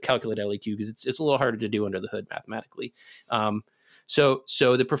to be able to calculate LEQ because it's a little harder to do under the hood mathematically. So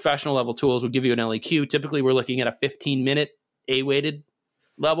the professional level tools will give you an LEQ. Typically, we're looking at a 15-minute A-weighted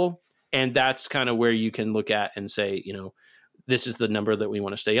level, and that's kind of where you can look at and say, this is the number that we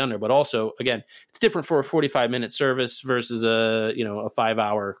want to stay under. But also, again, it's different for a 45-minute service versus a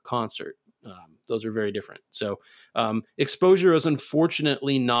 5-hour concert. Those are very different. So exposure is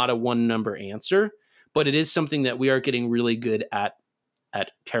unfortunately not a one number answer, but it is something that we are getting really good at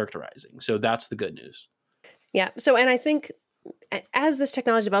characterizing. So that's the good news. Yeah. So, and I think as this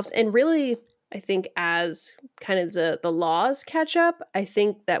technology develops, and really, I think as kind of the laws catch up, I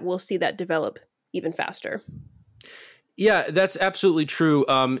think that we'll see that develop even faster. Yeah, that's absolutely true.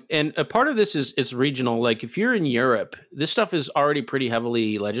 And a part of this is regional. Like if you're in Europe, this stuff is already pretty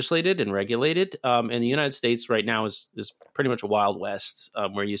heavily legislated and regulated. And the United States right now is pretty much a Wild West,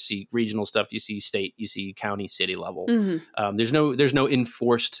 where you see regional stuff, you see state, you see county, city level. Mm-hmm. There's no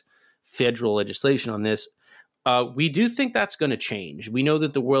enforced federal legislation on this. We do think that's going to change. We know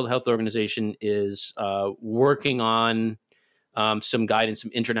that the World Health Organization is working on some guidance,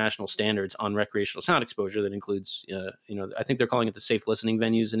 some international standards on recreational sound exposure that includes, I think they're calling it the Safe Listening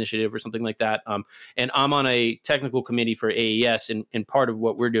Venues Initiative or something like that. And I'm on a technical committee for AES, and part of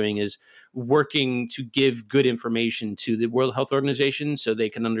what we're doing is working to give good information to the World Health Organization so they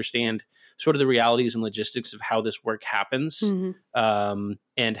can understand sort of the realities and logistics of how this work happens, mm-hmm.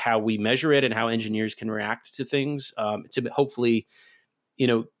 And how we measure it and how engineers can react to things, to hopefully,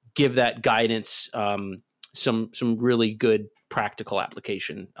 give that guidance, some really good practical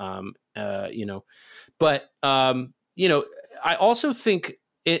application, but I also think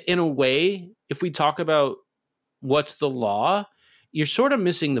in a way, if we talk about what's the law, you're sort of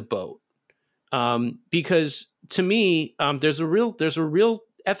missing the boat, because to me, there's a real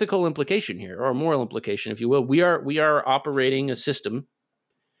ethical implication here, or a moral implication, if you will. We are operating a system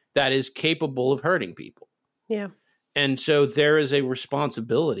that is capable of hurting people. Yeah. And so there is a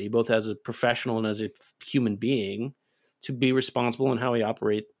responsibility, both as a professional and as a human being, to be responsible in how we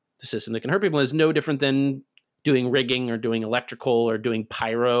operate the system that can hurt people. It's no different than doing rigging or doing electrical or doing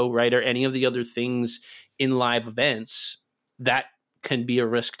pyro, right? Or any of the other things in live events that can be a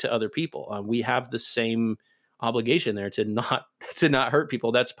risk to other people. We have the same obligation there to not hurt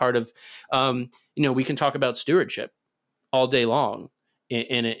people. That's part of, we can talk about stewardship all day long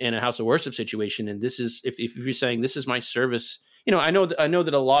in a house of worship situation. And this is, if you're saying this is my service, I know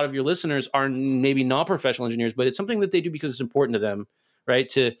that a lot of your listeners are maybe not professional engineers, but it's something that they do because it's important to them, right?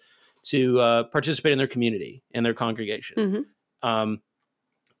 To participate in their community and their congregation. Mm-hmm.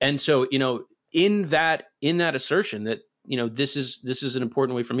 And so, in that assertion that, this is an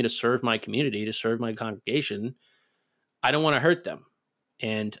important way for me to serve my community, to serve my congregation, I don't want to hurt them.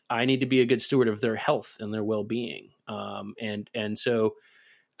 And I need to be a good steward of their health and their well-being. And so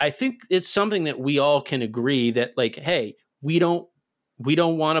I think it's something that we all can agree that, like, hey, we don't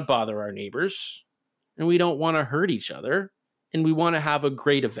want to bother our neighbors, and we don't want to hurt each other, and we want to have a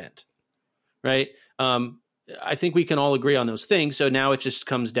great event, right? I think we can all agree on those things. So now it just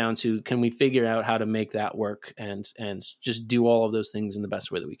comes down to, can we figure out how to make that work and just do all of those things in the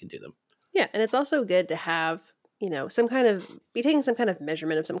best way that we can do them? Yeah. And it's also good to have, be taking some kind of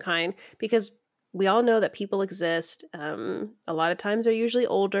measurement of some kind, because we all know that people exist. A lot of times they're usually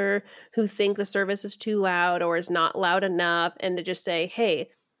older, who think the service is too loud or is not loud enough. And to just say, hey,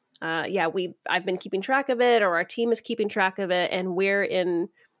 I've been keeping track of it, or our team is keeping track of it, and we're in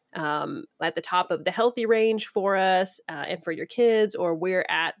at the top of the healthy range for us and for your kids, or we're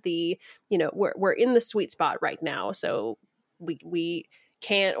at the, we're in the sweet spot right now. So we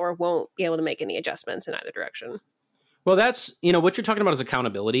can't or won't be able to make any adjustments in either direction. Well, that's, what you're talking about is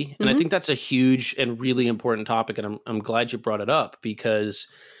accountability. And mm-hmm. I think that's a huge and really important topic. And I'm glad you brought it up, because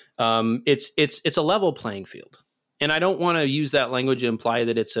it's a level playing field. And I don't want to use that language to imply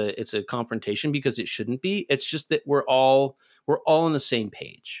that it's a confrontation, because it shouldn't be. It's just that we're all on the same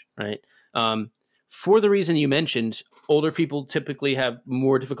page, right? For the reason you mentioned, older people typically have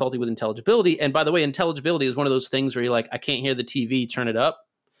more difficulty with intelligibility. And by the way, intelligibility is one of those things where you're like, I can't hear the TV, turn it up.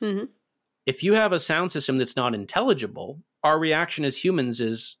 Mm-hmm. If you have a sound system that's not intelligible, our reaction as humans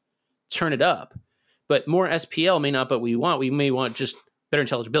is turn it up. But more SPL may not be what we want. We may want just better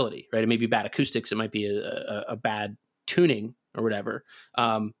intelligibility, right? It may be bad acoustics. It might be a bad tuning or whatever,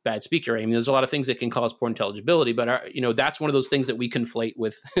 bad speaker aim. There's a lot of things that can cause poor intelligibility, but that's one of those things that we conflate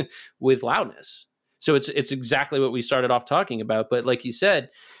with with loudness. So it's exactly what we started off talking about. But like you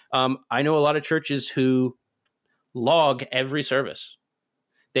said, I know a lot of churches who log every service.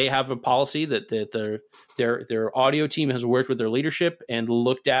 They have a policy that their audio team has worked with their leadership and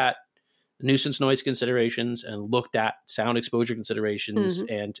looked at nuisance noise considerations and looked at sound exposure considerations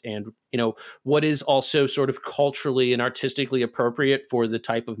and what is also sort of culturally and artistically appropriate for the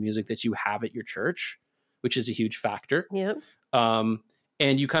type of music that you have at your church, which is a huge factor. Yep.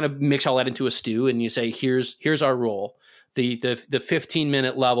 And you kind of mix all that into a stew and you say, here's our rule. The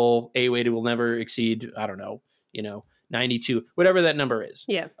 15-minute level A-weighted will never exceed, 92, whatever that number is.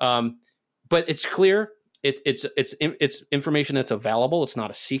 Yeah. But it's clear. It's information that's available. It's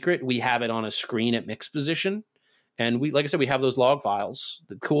not a secret. We have it on a screen at mix position. And like I said, we have those log files.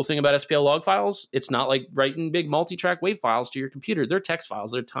 The cool thing about SPL log files, it's not like writing big multi-track WAV files to your computer. They're text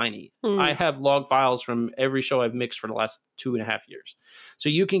files. They're tiny. I have log files from every show I've mixed for the last 2.5 years. So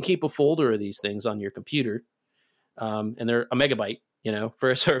you can keep a folder of these things on your computer. And they're a megabyte, for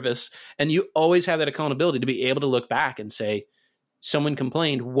a service. And you always have that accountability to be able to look back and say, someone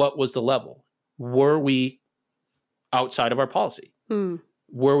complained, what was the level? Were we outside of our policy?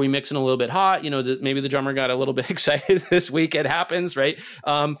 Were we mixing a little bit hot? Maybe the drummer got a little bit excited this week. It happens, right?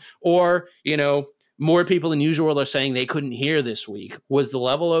 Or more people than usual are saying they couldn't hear this week. Was the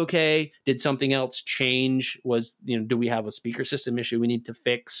level okay? Did something else change? Do we have a speaker system issue we need to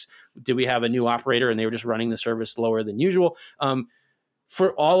fix? Did we have a new operator and they were just running the service lower than usual?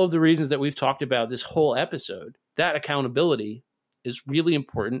 For all of the reasons that we've talked about this whole episode, that accountability is really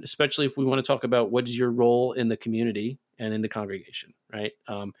important, especially if we want to talk about what is your role in the community and in the congregation, right?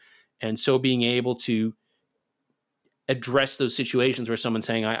 And so being able to address those situations where someone's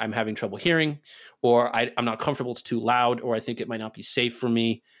saying, I'm having trouble hearing, or I'm not comfortable, it's too loud, or I think it might not be safe for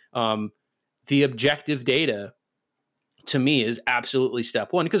me. The objective data, to me, is absolutely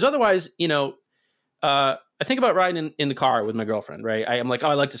step one. Because otherwise, I think about riding in the car with my girlfriend, right? I'm like,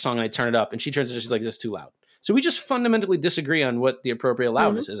 I like the song, and I turn it up, and she turns it, she's like, this is too loud. So we just fundamentally disagree on what the appropriate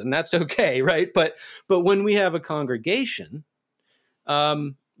loudness is, and that's okay, right? But when we have a congregation,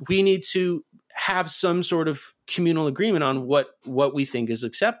 we need to have some sort of communal agreement on what we think is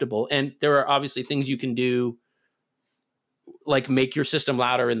acceptable. And there are obviously things you can do, like make your system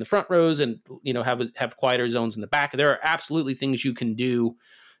louder in the front rows and have quieter zones in the back. There are absolutely things you can do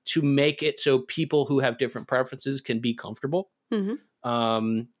to make it so people who have different preferences can be comfortable.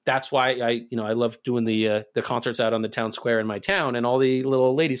 That's why I love doing the concerts out on the town square in my town, and all the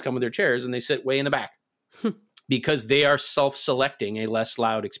little ladies come with their chairs and they sit way in the back because they are self-selecting a less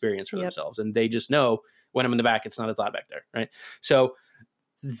loud experience for themselves. And they just know when I'm in the back, it's not as loud back there. Right. So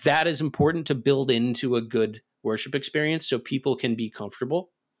that is important to build into a good worship experience so people can be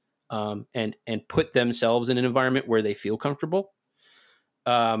comfortable, and put themselves in an environment where they feel comfortable.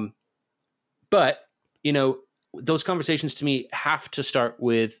 But, those conversations to me have to start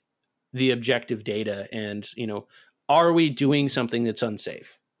with the objective data and, are we doing something that's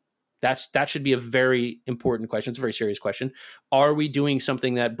unsafe? That should be a very important question. It's a very serious question. Are we doing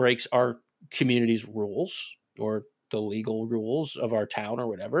something that breaks our community's rules or the legal rules of our town or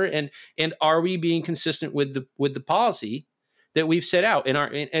whatever? And are we being consistent with the policy that we've set out and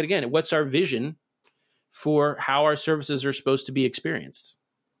again, what's our vision for how our services are supposed to be experienced?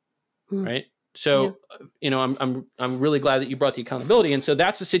 Right. So, I'm really glad that you brought the accountability. And so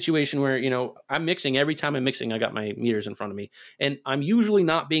that's a situation where, I'm mixing. Every time I'm mixing, I got my meters in front of me, and I'm usually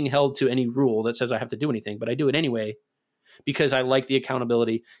not being held to any rule that says I have to do anything, but I do it anyway because I like the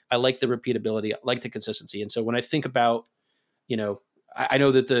accountability. I like the repeatability. I like the consistency. And so when I think about, I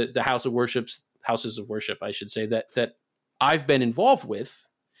know that the houses of worship, I should say, that I've been involved with,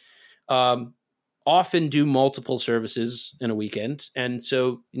 often do multiple services in a weekend. And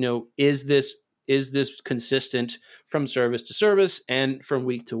so, is this consistent from service to service and from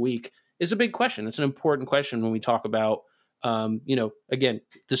week to week is a big question. It's an important question when we talk about, again,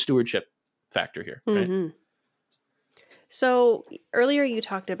 the stewardship factor here. Right? So earlier you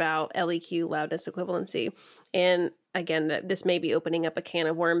talked about LEQ, loudness equivalency. And again, this may be opening up a can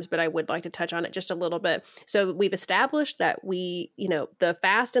of worms, but I would like to touch on it just a little bit. So we've established that the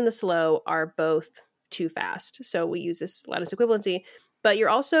fast and the slow are both too fast. So we use this loudness equivalency, but you're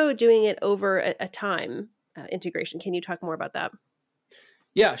also doing it over a time integration. Can you talk more about that?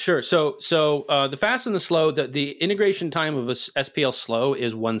 Yeah, sure. So the fast and the slow, the integration time of a SPL slow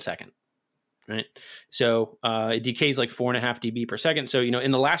is 1 second. Right. So it decays like 4.5 dB per second. So,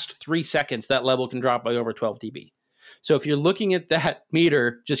 in the last 3 seconds, that level can drop by over 12 dB. So if you're looking at that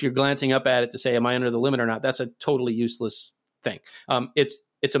meter, just you're glancing up at it to say, am I under the limit or not? That's a totally useless thing.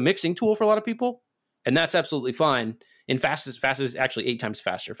 It's a mixing tool for a lot of people, and that's absolutely fine. And fast is actually 8 times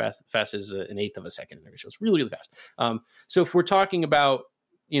faster. Fast is an eighth of a second. So it's really, really fast. So if we're talking about,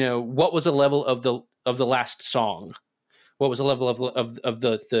 what was the level of the of the last song? What was the level of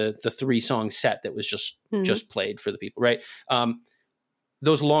the 3-song set that was just played for the people, right?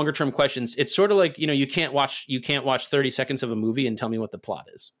 Those longer term questions, it's sort of like, you can't watch 30 seconds of a movie and tell me what the plot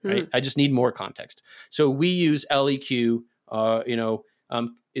is, right? I just need more context. So we use LEQ,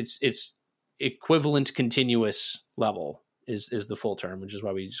 it's equivalent continuous level is the full term, which is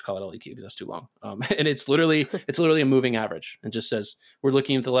why we just call it LEQ, because that's too long. And it's literally a moving average. It just says we're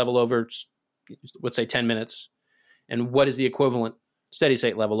looking at the level over, let's say 10 minutes. And what is the equivalent steady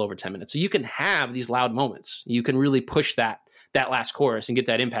state level over 10 minutes? So you can have these loud moments. You can really push that last chorus and get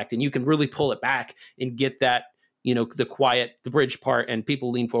that impact. And you can really pull it back and get that, the quiet, the bridge part, and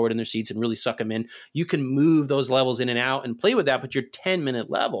people lean forward in their seats and really suck them in. You can move those levels in and out and play with that. But your 10-minute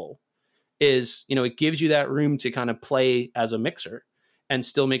level is, it gives you that room to kind of play as a mixer and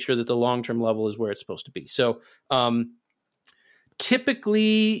still make sure that the long-term level is where it's supposed to be. So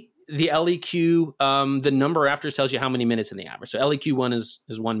typically the LEQ, the number after tells you how many minutes in the average. So LEQ 1 is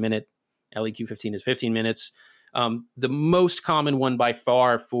 1 minute. LEQ 15 is 15 minutes. The most common one by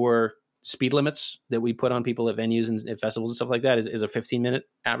far for speed limits that we put on people at venues and at festivals and stuff like that is a 15-minute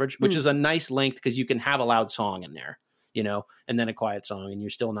average, which is a nice length because you can have a loud song in there, and then a quiet song, and you're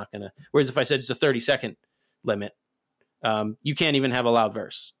still not going to. Whereas if I said it's a 30-second limit, you can't even have a loud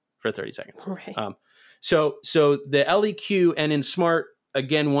verse for 30 seconds. Right. So the LEQ, and in Smart,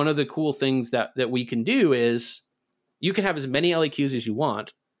 again, one of the cool things that we can do is you can have as many LEQs as you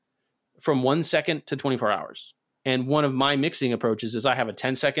want from 1 second to 24 hours. And one of my mixing approaches is I have a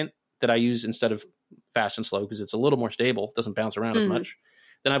 10-second that I use instead of fast and slow because it's a little more stable, doesn't bounce around as much.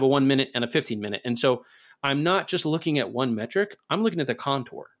 Then I have a 1 minute and a 15-minute. And so I'm not just looking at one metric, I'm looking at the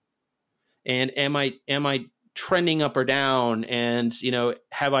contour. And am I trending up or down? And,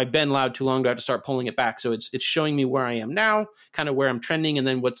 have I been loud too long? Do I have to start pulling it back? So it's showing me where I am now, kind of where I'm trending, and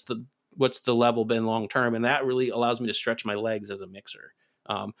then what's the level been long term. And that really allows me to stretch my legs as a mixer.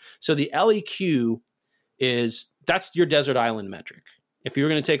 So the LEQ that's your desert island metric. If you were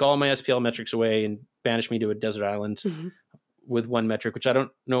going to take all my SPL metrics away and banish me to a desert island with one metric, which I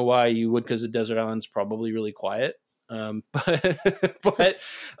don't know why you would, because the desert island's probably really quiet. But the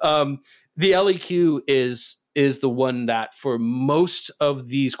LEQ is the one that for most of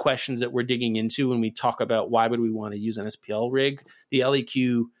these questions that we're digging into when we talk about why would we want to use an SPL rig, the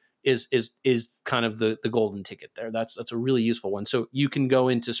LEQ is kind of the golden ticket there. That's a really useful one. So you can go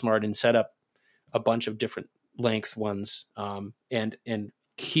into Smart and set up a bunch of different length ones and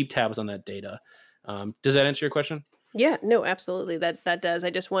keep tabs on that data. Does that answer your question? Yeah, no, absolutely. That does. I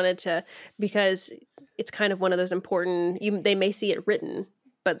just wanted to, because it's kind of one of those important, they may see it written,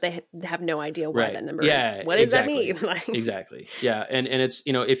 but they have no idea why that number. Yeah, what exactly. does that mean? Exactly. Yeah, and it's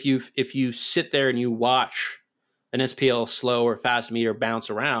if you sit there and you watch an SPL slow or fast meter bounce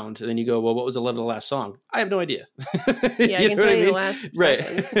around, and then you go, well, what was the level of the last song? I have no idea. Yeah, I can tell you the last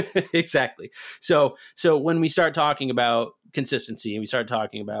right. Exactly. So when we start talking about consistency and we start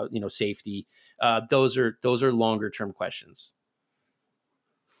talking about safety, those are longer term questions.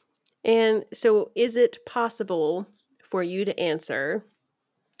 And so, is it possible for you to answer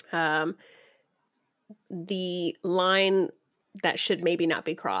the line that should maybe not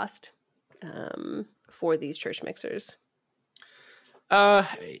be crossed for these church mixers?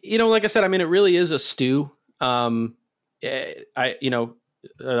 Like I said, I mean, it really is a stew. I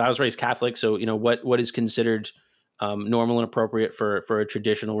was raised Catholic, so what is considered normal and appropriate for a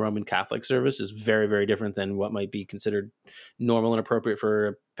traditional Roman Catholic service is very, very different than what might be considered normal and appropriate for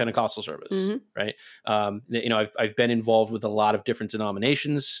a Pentecostal service, right? I've been involved with a lot of different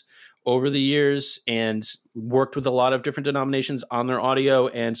denominations over the years and worked with a lot of different denominations on their audio,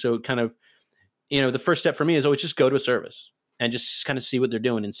 and so kind of, the first step for me is always just go to a service and just kind of see what they're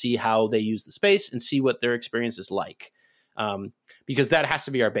doing and see how they use the space and see what their experience is like, because that has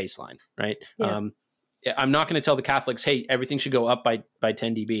to be our baseline, right? Yeah. I'm not going to tell the Catholics, hey, everything should go up by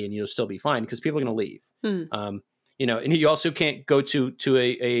 10 dB and you'll still be fine, because people are going to leave. And you also can't go to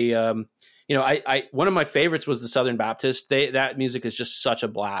I one of my favorites was the Southern Baptist. That music is just such a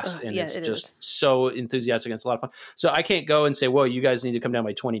blast, and it's just so enthusiastic. And it's a lot of fun. So I can't go and say, well, you guys need to come down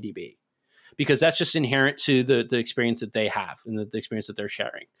by 20 dB, because that's just inherent to the experience that they have and the experience that they're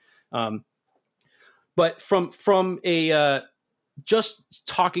sharing. But from a just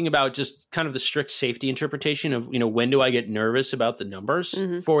talking about just kind of the strict safety interpretation of, when do I get nervous about the numbers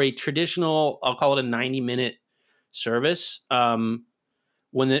for a traditional, I'll call it a 90-minute service. When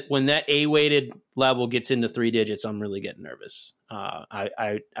that A-weighted level gets into 3 digits, I'm really getting nervous.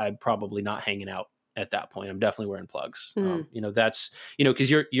 I'm probably not hanging out at that point. I'm definitely wearing plugs. That's, cause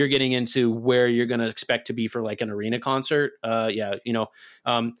you're getting into where you're going to expect to be for like an arena concert.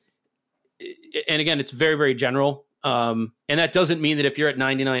 and again, it's very, very general. And that doesn't mean that if you're at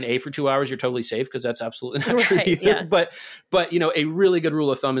 99A for 2 hours, you're totally safe, because that's absolutely not true either. Yeah. But a really good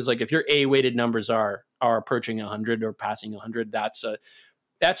rule of thumb is like, if your A weighted numbers are approaching 100 or passing 100, that's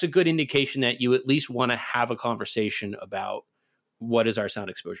a good indication that you at least want to have a conversation about what is our sound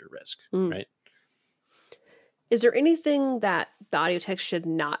exposure risk, right? Is there anything that the audio tech should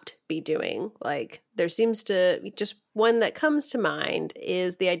not be doing? Like, there seems to just one that comes to mind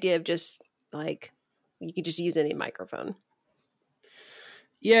is the idea of just like, you could just use any microphone.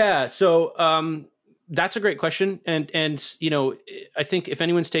 Yeah. So, that's a great question. And, I think if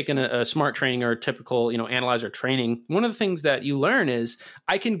anyone's taken a smart training or a typical, analyzer training, one of the things that you learn is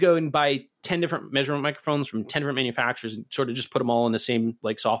I can go and buy 10 different measurement microphones from 10 different manufacturers and sort of just put them all in the same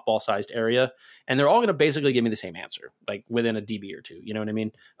like softball sized area. And they're all going to basically give me the same answer, like within a dB or two, you know what I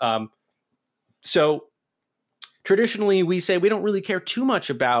mean? So traditionally we say we don't really care too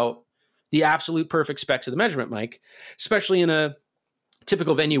much about the absolute perfect specs of the measurement mic, especially in a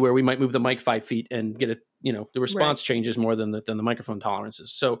typical venue where we might move the mic 5 feet and get the response changes more than the microphone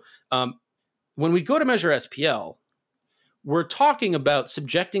tolerances. So when we go to measure SPL, we're talking about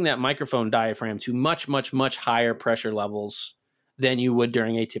subjecting that microphone diaphragm to much, much, much higher pressure levels than you would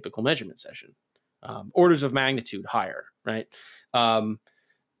during a typical measurement session, orders of magnitude higher, right?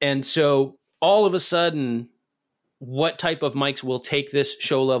 And so all of a sudden, what type of mics will take this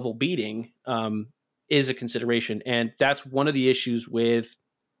show level beating is a consideration. And that's one of the issues with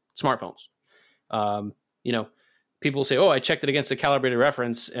smartphones. People say, oh, I checked it against a calibrated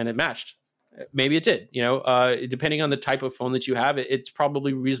reference and it matched. Maybe it did, depending on the type of phone that you have, it's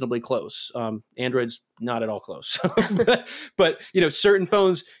probably reasonably close. Android's not at all close, but certain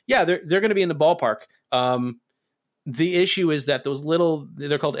phones, yeah, they're going to be in the ballpark. The issue is that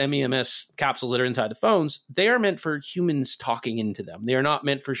they're called MEMS capsules that are inside the phones. They are meant for humans talking into them. They are not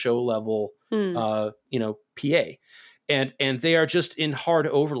meant for show level, PA, and they are just in hard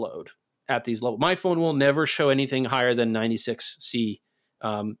overload at these levels. My phone will never show anything higher than 96C,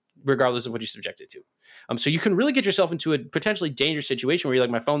 regardless of what you subject it to. So you can really get yourself into a potentially dangerous situation where you're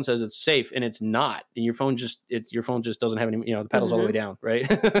like, my phone says it's safe and it's not, and your phone just doesn't have any, the pedal's all the way down,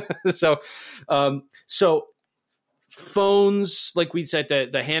 right? So phones, like we said,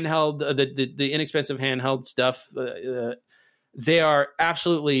 the handheld, the inexpensive handheld stuff, they are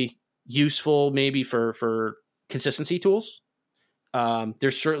absolutely useful, maybe for consistency tools.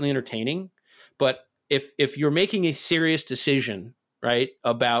 They're certainly entertaining, but if you're making a serious decision, right,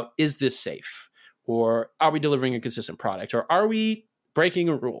 about is this safe, or are we delivering a consistent product, or are we breaking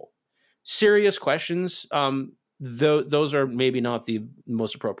a rule? Serious questions. Those are maybe not the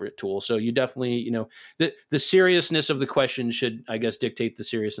most appropriate tool. So you definitely, the seriousness of the question should, I guess, dictate the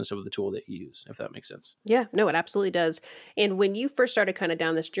seriousness of the tool that you use, if that makes sense. Yeah, no, it absolutely does. And when you first started kind of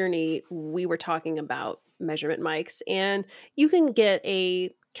down this journey, we were talking about measurement mics, and you can get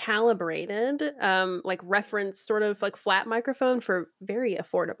a calibrated, like reference sort of like flat microphone for very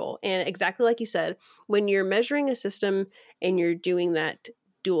affordable. And exactly like you said, when you're measuring a system and you're doing that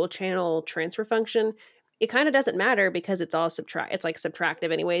dual channel transfer function, it kind of doesn't matter because it's all it's like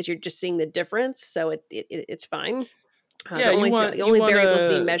subtractive anyways. You're just seeing the difference. So it's fine. The only variables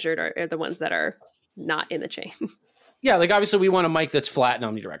being measured are the ones that are not in the chain. Yeah, like obviously we want a mic that's flat and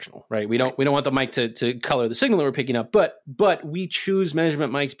omnidirectional, right? We don't want the mic to color the signal that we're picking up, but we choose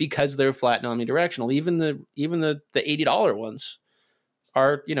measurement mics because they're flat and omnidirectional. Even the $80 ones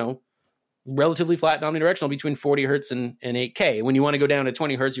are, relatively flat and omnidirectional between 40 hertz and 8K. When you want to go down to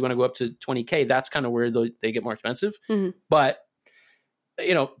 20 hertz, you want to go up to 20K. That's kind of where they get more expensive. Mm-hmm. But,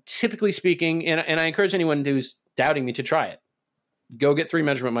 typically speaking, and I encourage anyone who's doubting me to try it. Go get 3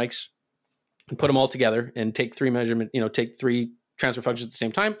 measurement mics and put them all together and take 3 take 3 transfer functions at the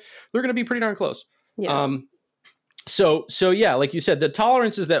same time. They're going to be pretty darn close. Yeah. So yeah, like you said, the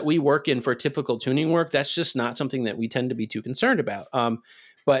tolerances that we work in for typical tuning work, that's just not something that we tend to be too concerned about.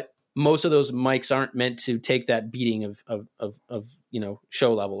 But most of those mics aren't meant to take that beating of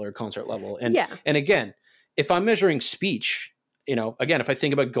show level or concert level. And and again, if I'm measuring speech, again, if I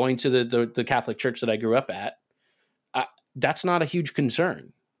think about going to the Catholic church that I grew up at, that's not a huge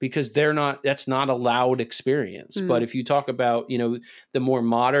concern because that's not a loud experience. Mm. But if you talk about, the more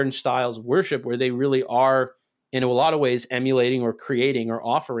modern styles of worship where they really are in a lot of ways emulating or creating or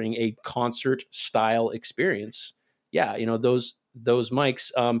offering a concert style experience. Yeah. Those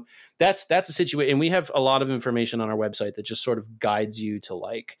mics, that's a situation. And we have a lot of information on our website that just sort of guides you to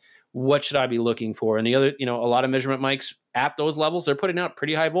like, what should I be looking for? And the other, a lot of measurement mics at those levels, they're putting out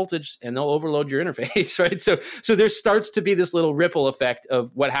pretty high voltage and they'll overload your interface, right? So there starts to be this little ripple effect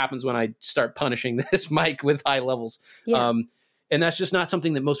of what happens when I start punishing this mic with high levels. Yeah. And that's just not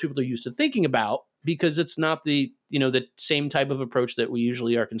something that most people are used to thinking about, because it's not the same type of approach that we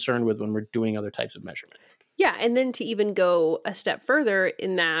usually are concerned with when we're doing other types of measurement. Yeah. And then to even go a step further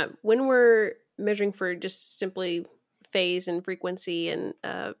in that, when we're measuring for just simply phase and frequency and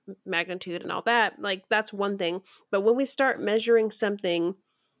magnitude and all that, like that's one thing. But when we start measuring something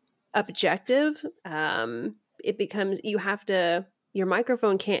objective, it becomes, your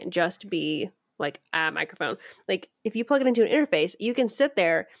microphone can't just be like a microphone. Like if you plug it into an interface, you can sit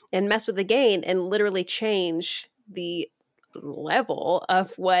there and mess with the gain and literally change the level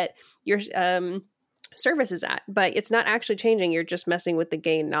of what your service is at, but it's not actually changing. You're just messing with the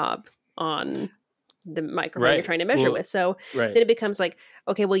gain knob on the microphone you're trying to measure with. So then it becomes like,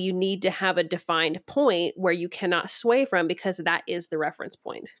 okay, well, you need to have a defined point where you cannot sway from, because that is the reference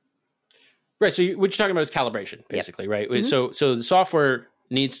point. Right. So what you're talking about is calibration, basically, right? Mm-hmm. So the software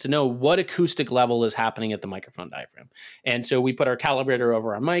needs to know what acoustic level is happening at the microphone diaphragm. And so we put our calibrator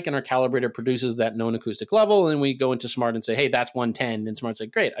over our mic, and our calibrator produces that known acoustic level. And we go into Smart and say, hey, that's 110. And Smart's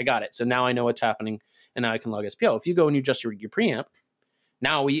like, great, I got it. So now I know what's happening, and now I can log SPL. If you go and you adjust your preamp,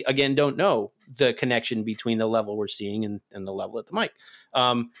 now we, again, don't know the connection between the level we're seeing and the level at the mic.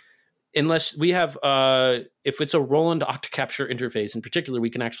 Unless we have, if it's a Roland Octocapture interface in particular, we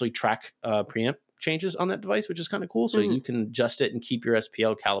can actually track preamp changes on that device, which is kind of cool. So you can adjust it and keep your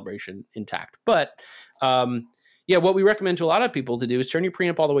SPL calibration intact. But what we recommend to a lot of people to do is turn your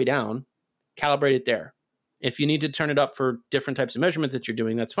preamp all the way down, calibrate it there. If you need to turn it up for different types of measurement that you're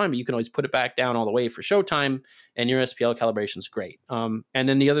doing, that's fine, but you can always put it back down all the way for showtime, and your SPL calibration is great. And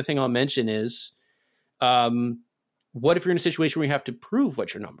then the other thing I'll mention is, what if you're in a situation where you have to prove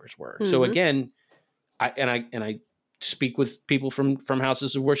what your numbers were? Mm-hmm. So again, I speak with people from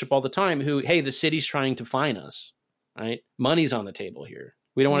houses of worship all the time who, hey, the city's trying to fine us, right? Money's on the table here.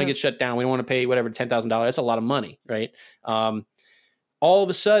 We don't want to get shut down. We don't want to pay whatever, $10,000. That's a lot of money, right? All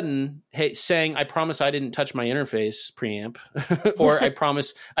of a sudden, hey, saying, I promise I didn't touch my interface preamp, or I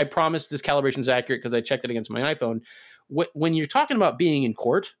promise this calibration is accurate because I checked it against my iPhone. When you're talking about being in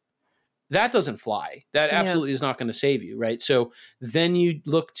court, that doesn't fly. That absolutely is not going to save you, right? So then you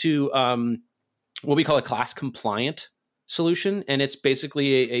look to what we call a class compliant solution, and it's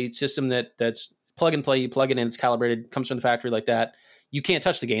basically a system that's plug and play. You plug it in, it's calibrated, comes from the factory like that. You can't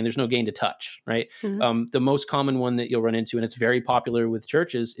touch the gain. There's no gain to touch, right? Mm-hmm. The most common one that you'll run into, and it's very popular with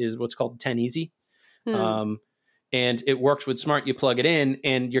churches, is what's called 10 Easy. And it works with Smart. You plug it in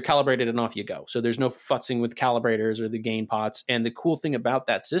and you're calibrated and off you go. So there's no futzing with calibrators or the gain pots. And the cool thing about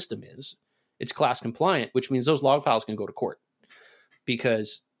that system is it's class compliant, which means those log files can go to court,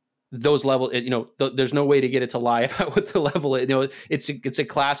 because those levels, there's no way to get it to lie about what the level is. It's a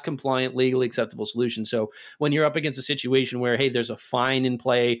class compliant, legally acceptable solution. So when you're up against a situation where, hey, there's a fine in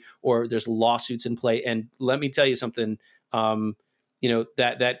play or there's lawsuits in play, and let me tell you something,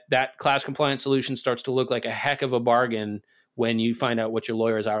 that class compliant solution starts to look like a heck of a bargain when you find out what your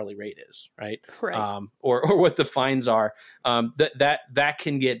lawyer's hourly rate is, right? Or what the fines are. That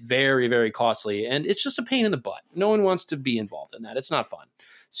can get very, very costly, and it's just a pain in the butt. No one wants to be involved in that. It's not fun.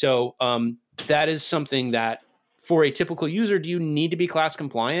 So that is something that, for a typical user, do you need to be class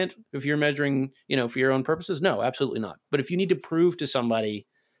compliant if you're measuring, for your own purposes? No, absolutely not. But if you need to prove to somebody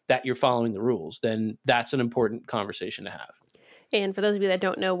that you're following the rules, then that's an important conversation to have. And for those of you that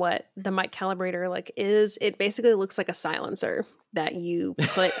don't know what the mic calibrator is, it basically looks like a silencer that you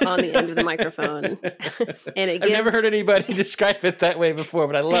put on the end of the microphone. And I've never heard anybody describe it that way before,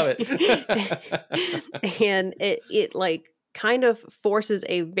 but I love it. And it kind of forces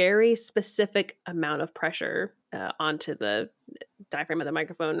a very specific amount of pressure onto the diaphragm of the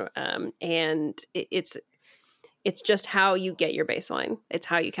microphone. And it's just how you get your baseline. It's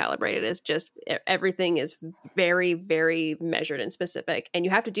how you calibrate it. It's just, everything is very, very measured and specific. And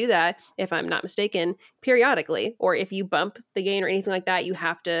you have to do that, if I'm not mistaken, periodically. Or if you bump the gain or anything like that, you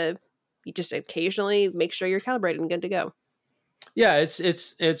just occasionally make sure you're calibrated and good to go. Yeah, it's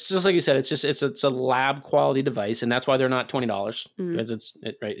just like you said. It's a lab quality device, and that's why they're not $20, because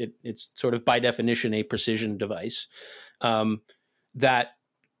it's sort of by definition a precision device that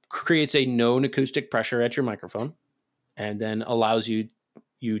creates a known acoustic pressure at your microphone, and then allows you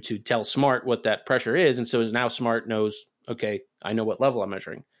to tell Smart what that pressure is, and so now Smart knows, okay, I know what level I'm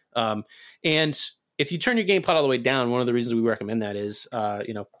measuring. And if you turn your gain pot all the way down, one of the reasons we recommend that is, I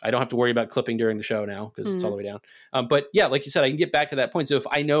don't have to worry about clipping during the show now because it's all the way down. But yeah, like you said, I can get back to that point. So if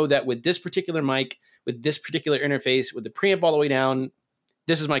I know that with this particular mic, with this particular interface, with the preamp all the way down,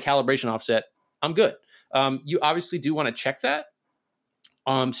 this is my calibration offset, I'm good. You obviously do want to check that.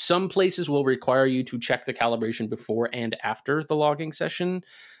 Some places will require you to check the calibration before and after the logging session.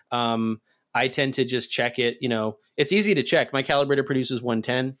 I tend to just check it. It's easy to check. My calibrator produces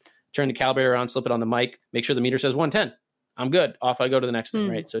 110. Turn the calibrator on, slip it on the mic, make sure the meter says 110. I'm good. Off I go to the next thing,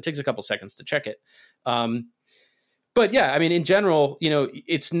 right? So it takes a couple seconds to check it. But yeah, I mean, in general,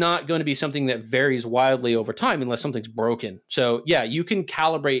 it's not going to be something that varies wildly over time unless something's broken. So yeah, you can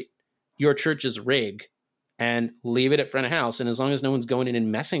calibrate your church's rig and leave it at front of house. And as long as no one's going in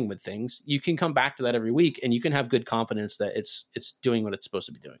and messing with things, you can come back to that every week and you can have good confidence that it's doing what it's supposed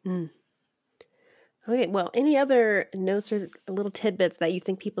to be doing. Okay, well, any other notes or little tidbits that you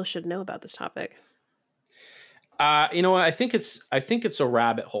think people should know about this topic? I think it's a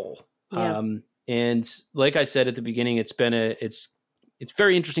rabbit hole. Yeah. And like I said at the beginning, it's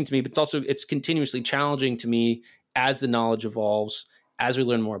very interesting to me, but it's continuously challenging to me as the knowledge evolves, as we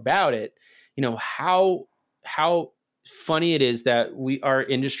learn more about it. How funny it is that our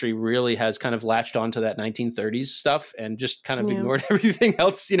industry really has kind of latched onto that 1930s stuff and just kind of ignored everything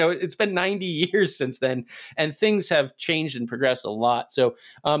else. It's been 90 years since then, and things have changed and progressed a lot. So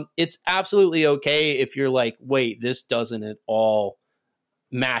it's absolutely okay if you're like, wait, this doesn't at all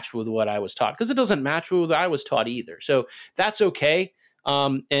match with what I was taught, because it doesn't match with what I was taught either. So that's okay.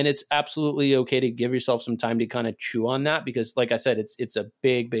 And it's absolutely okay to give yourself some time to kind of chew on that, because like I said, it's a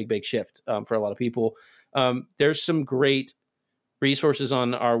big shift for a lot of people. There's some great resources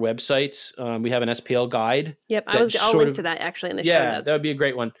on our website. We have an SPL guide. Yep, I'll link to that actually in the show notes. Yeah, that would be a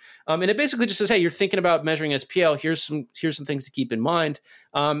great one. And it basically just says, hey, you're thinking about measuring SPL. Here's some things to keep in mind.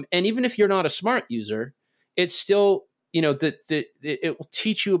 And even if you're not a smart user, it's still, it will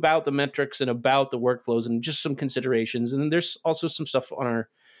teach you about the metrics and about the workflows and just some considerations. And then there's also some stuff on our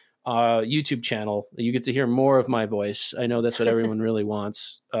YouTube channel. You get to hear more of my voice. I know that's what everyone really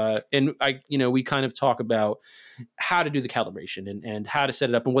wants. And we kind of talk about how to do the calibration and how to set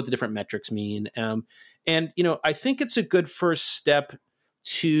it up and what the different metrics mean. And I think it's a good first step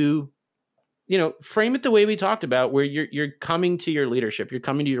to, frame it the way we talked about, where you're coming to your leadership, you're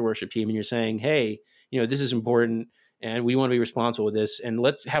coming to your worship team and you're saying, hey, this is important and we want to be responsible with this. And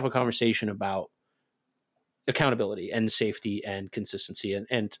let's have a conversation about accountability and safety and consistency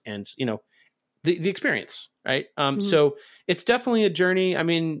and the experience, right? So it's definitely a journey. I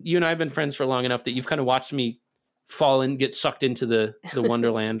mean, you and I have been friends for long enough that you've kind of watched me fall and get sucked into the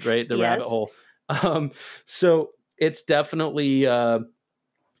wonderland, right? The rabbit hole. So it's definitely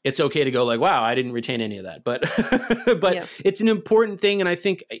it's okay to go like, wow, I didn't retain any of that, but it's an important thing. And I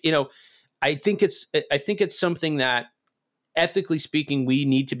think, I think it's something that, ethically speaking, we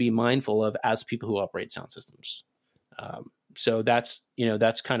need to be mindful of as people who operate sound systems. So that's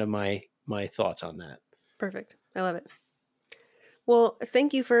kind of my thoughts on that. Perfect. I love it. Well,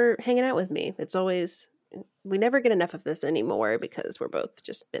 thank you for hanging out with me. We never get enough of this anymore because we're both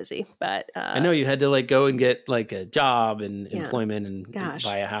just busy, but I know you had to go and get a job and employment and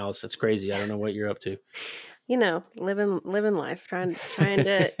buy a house. That's crazy. I don't know what you're up to. Living life, trying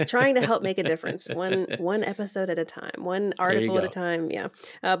to help make a difference, one episode at a time, one article at a time. Yeah.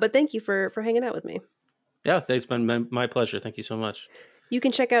 But thank you for hanging out with me. Yeah, thanks. It's been my pleasure. Thank you so much. You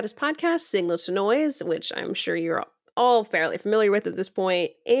can check out his podcast, Signals to Noise, which I'm sure you're all fairly familiar with at this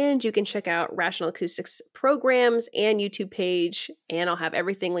point. And you can check out Rational Acoustics programs and YouTube page. And I'll have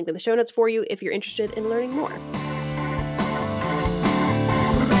everything linked in the show notes for you if you're interested in learning more.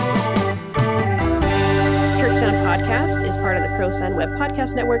 Church Sound Podcast is part of the ProSound Web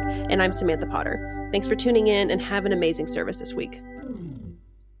Podcast Network, and I'm Samantha Potter. Thanks for tuning in and have an amazing service this week.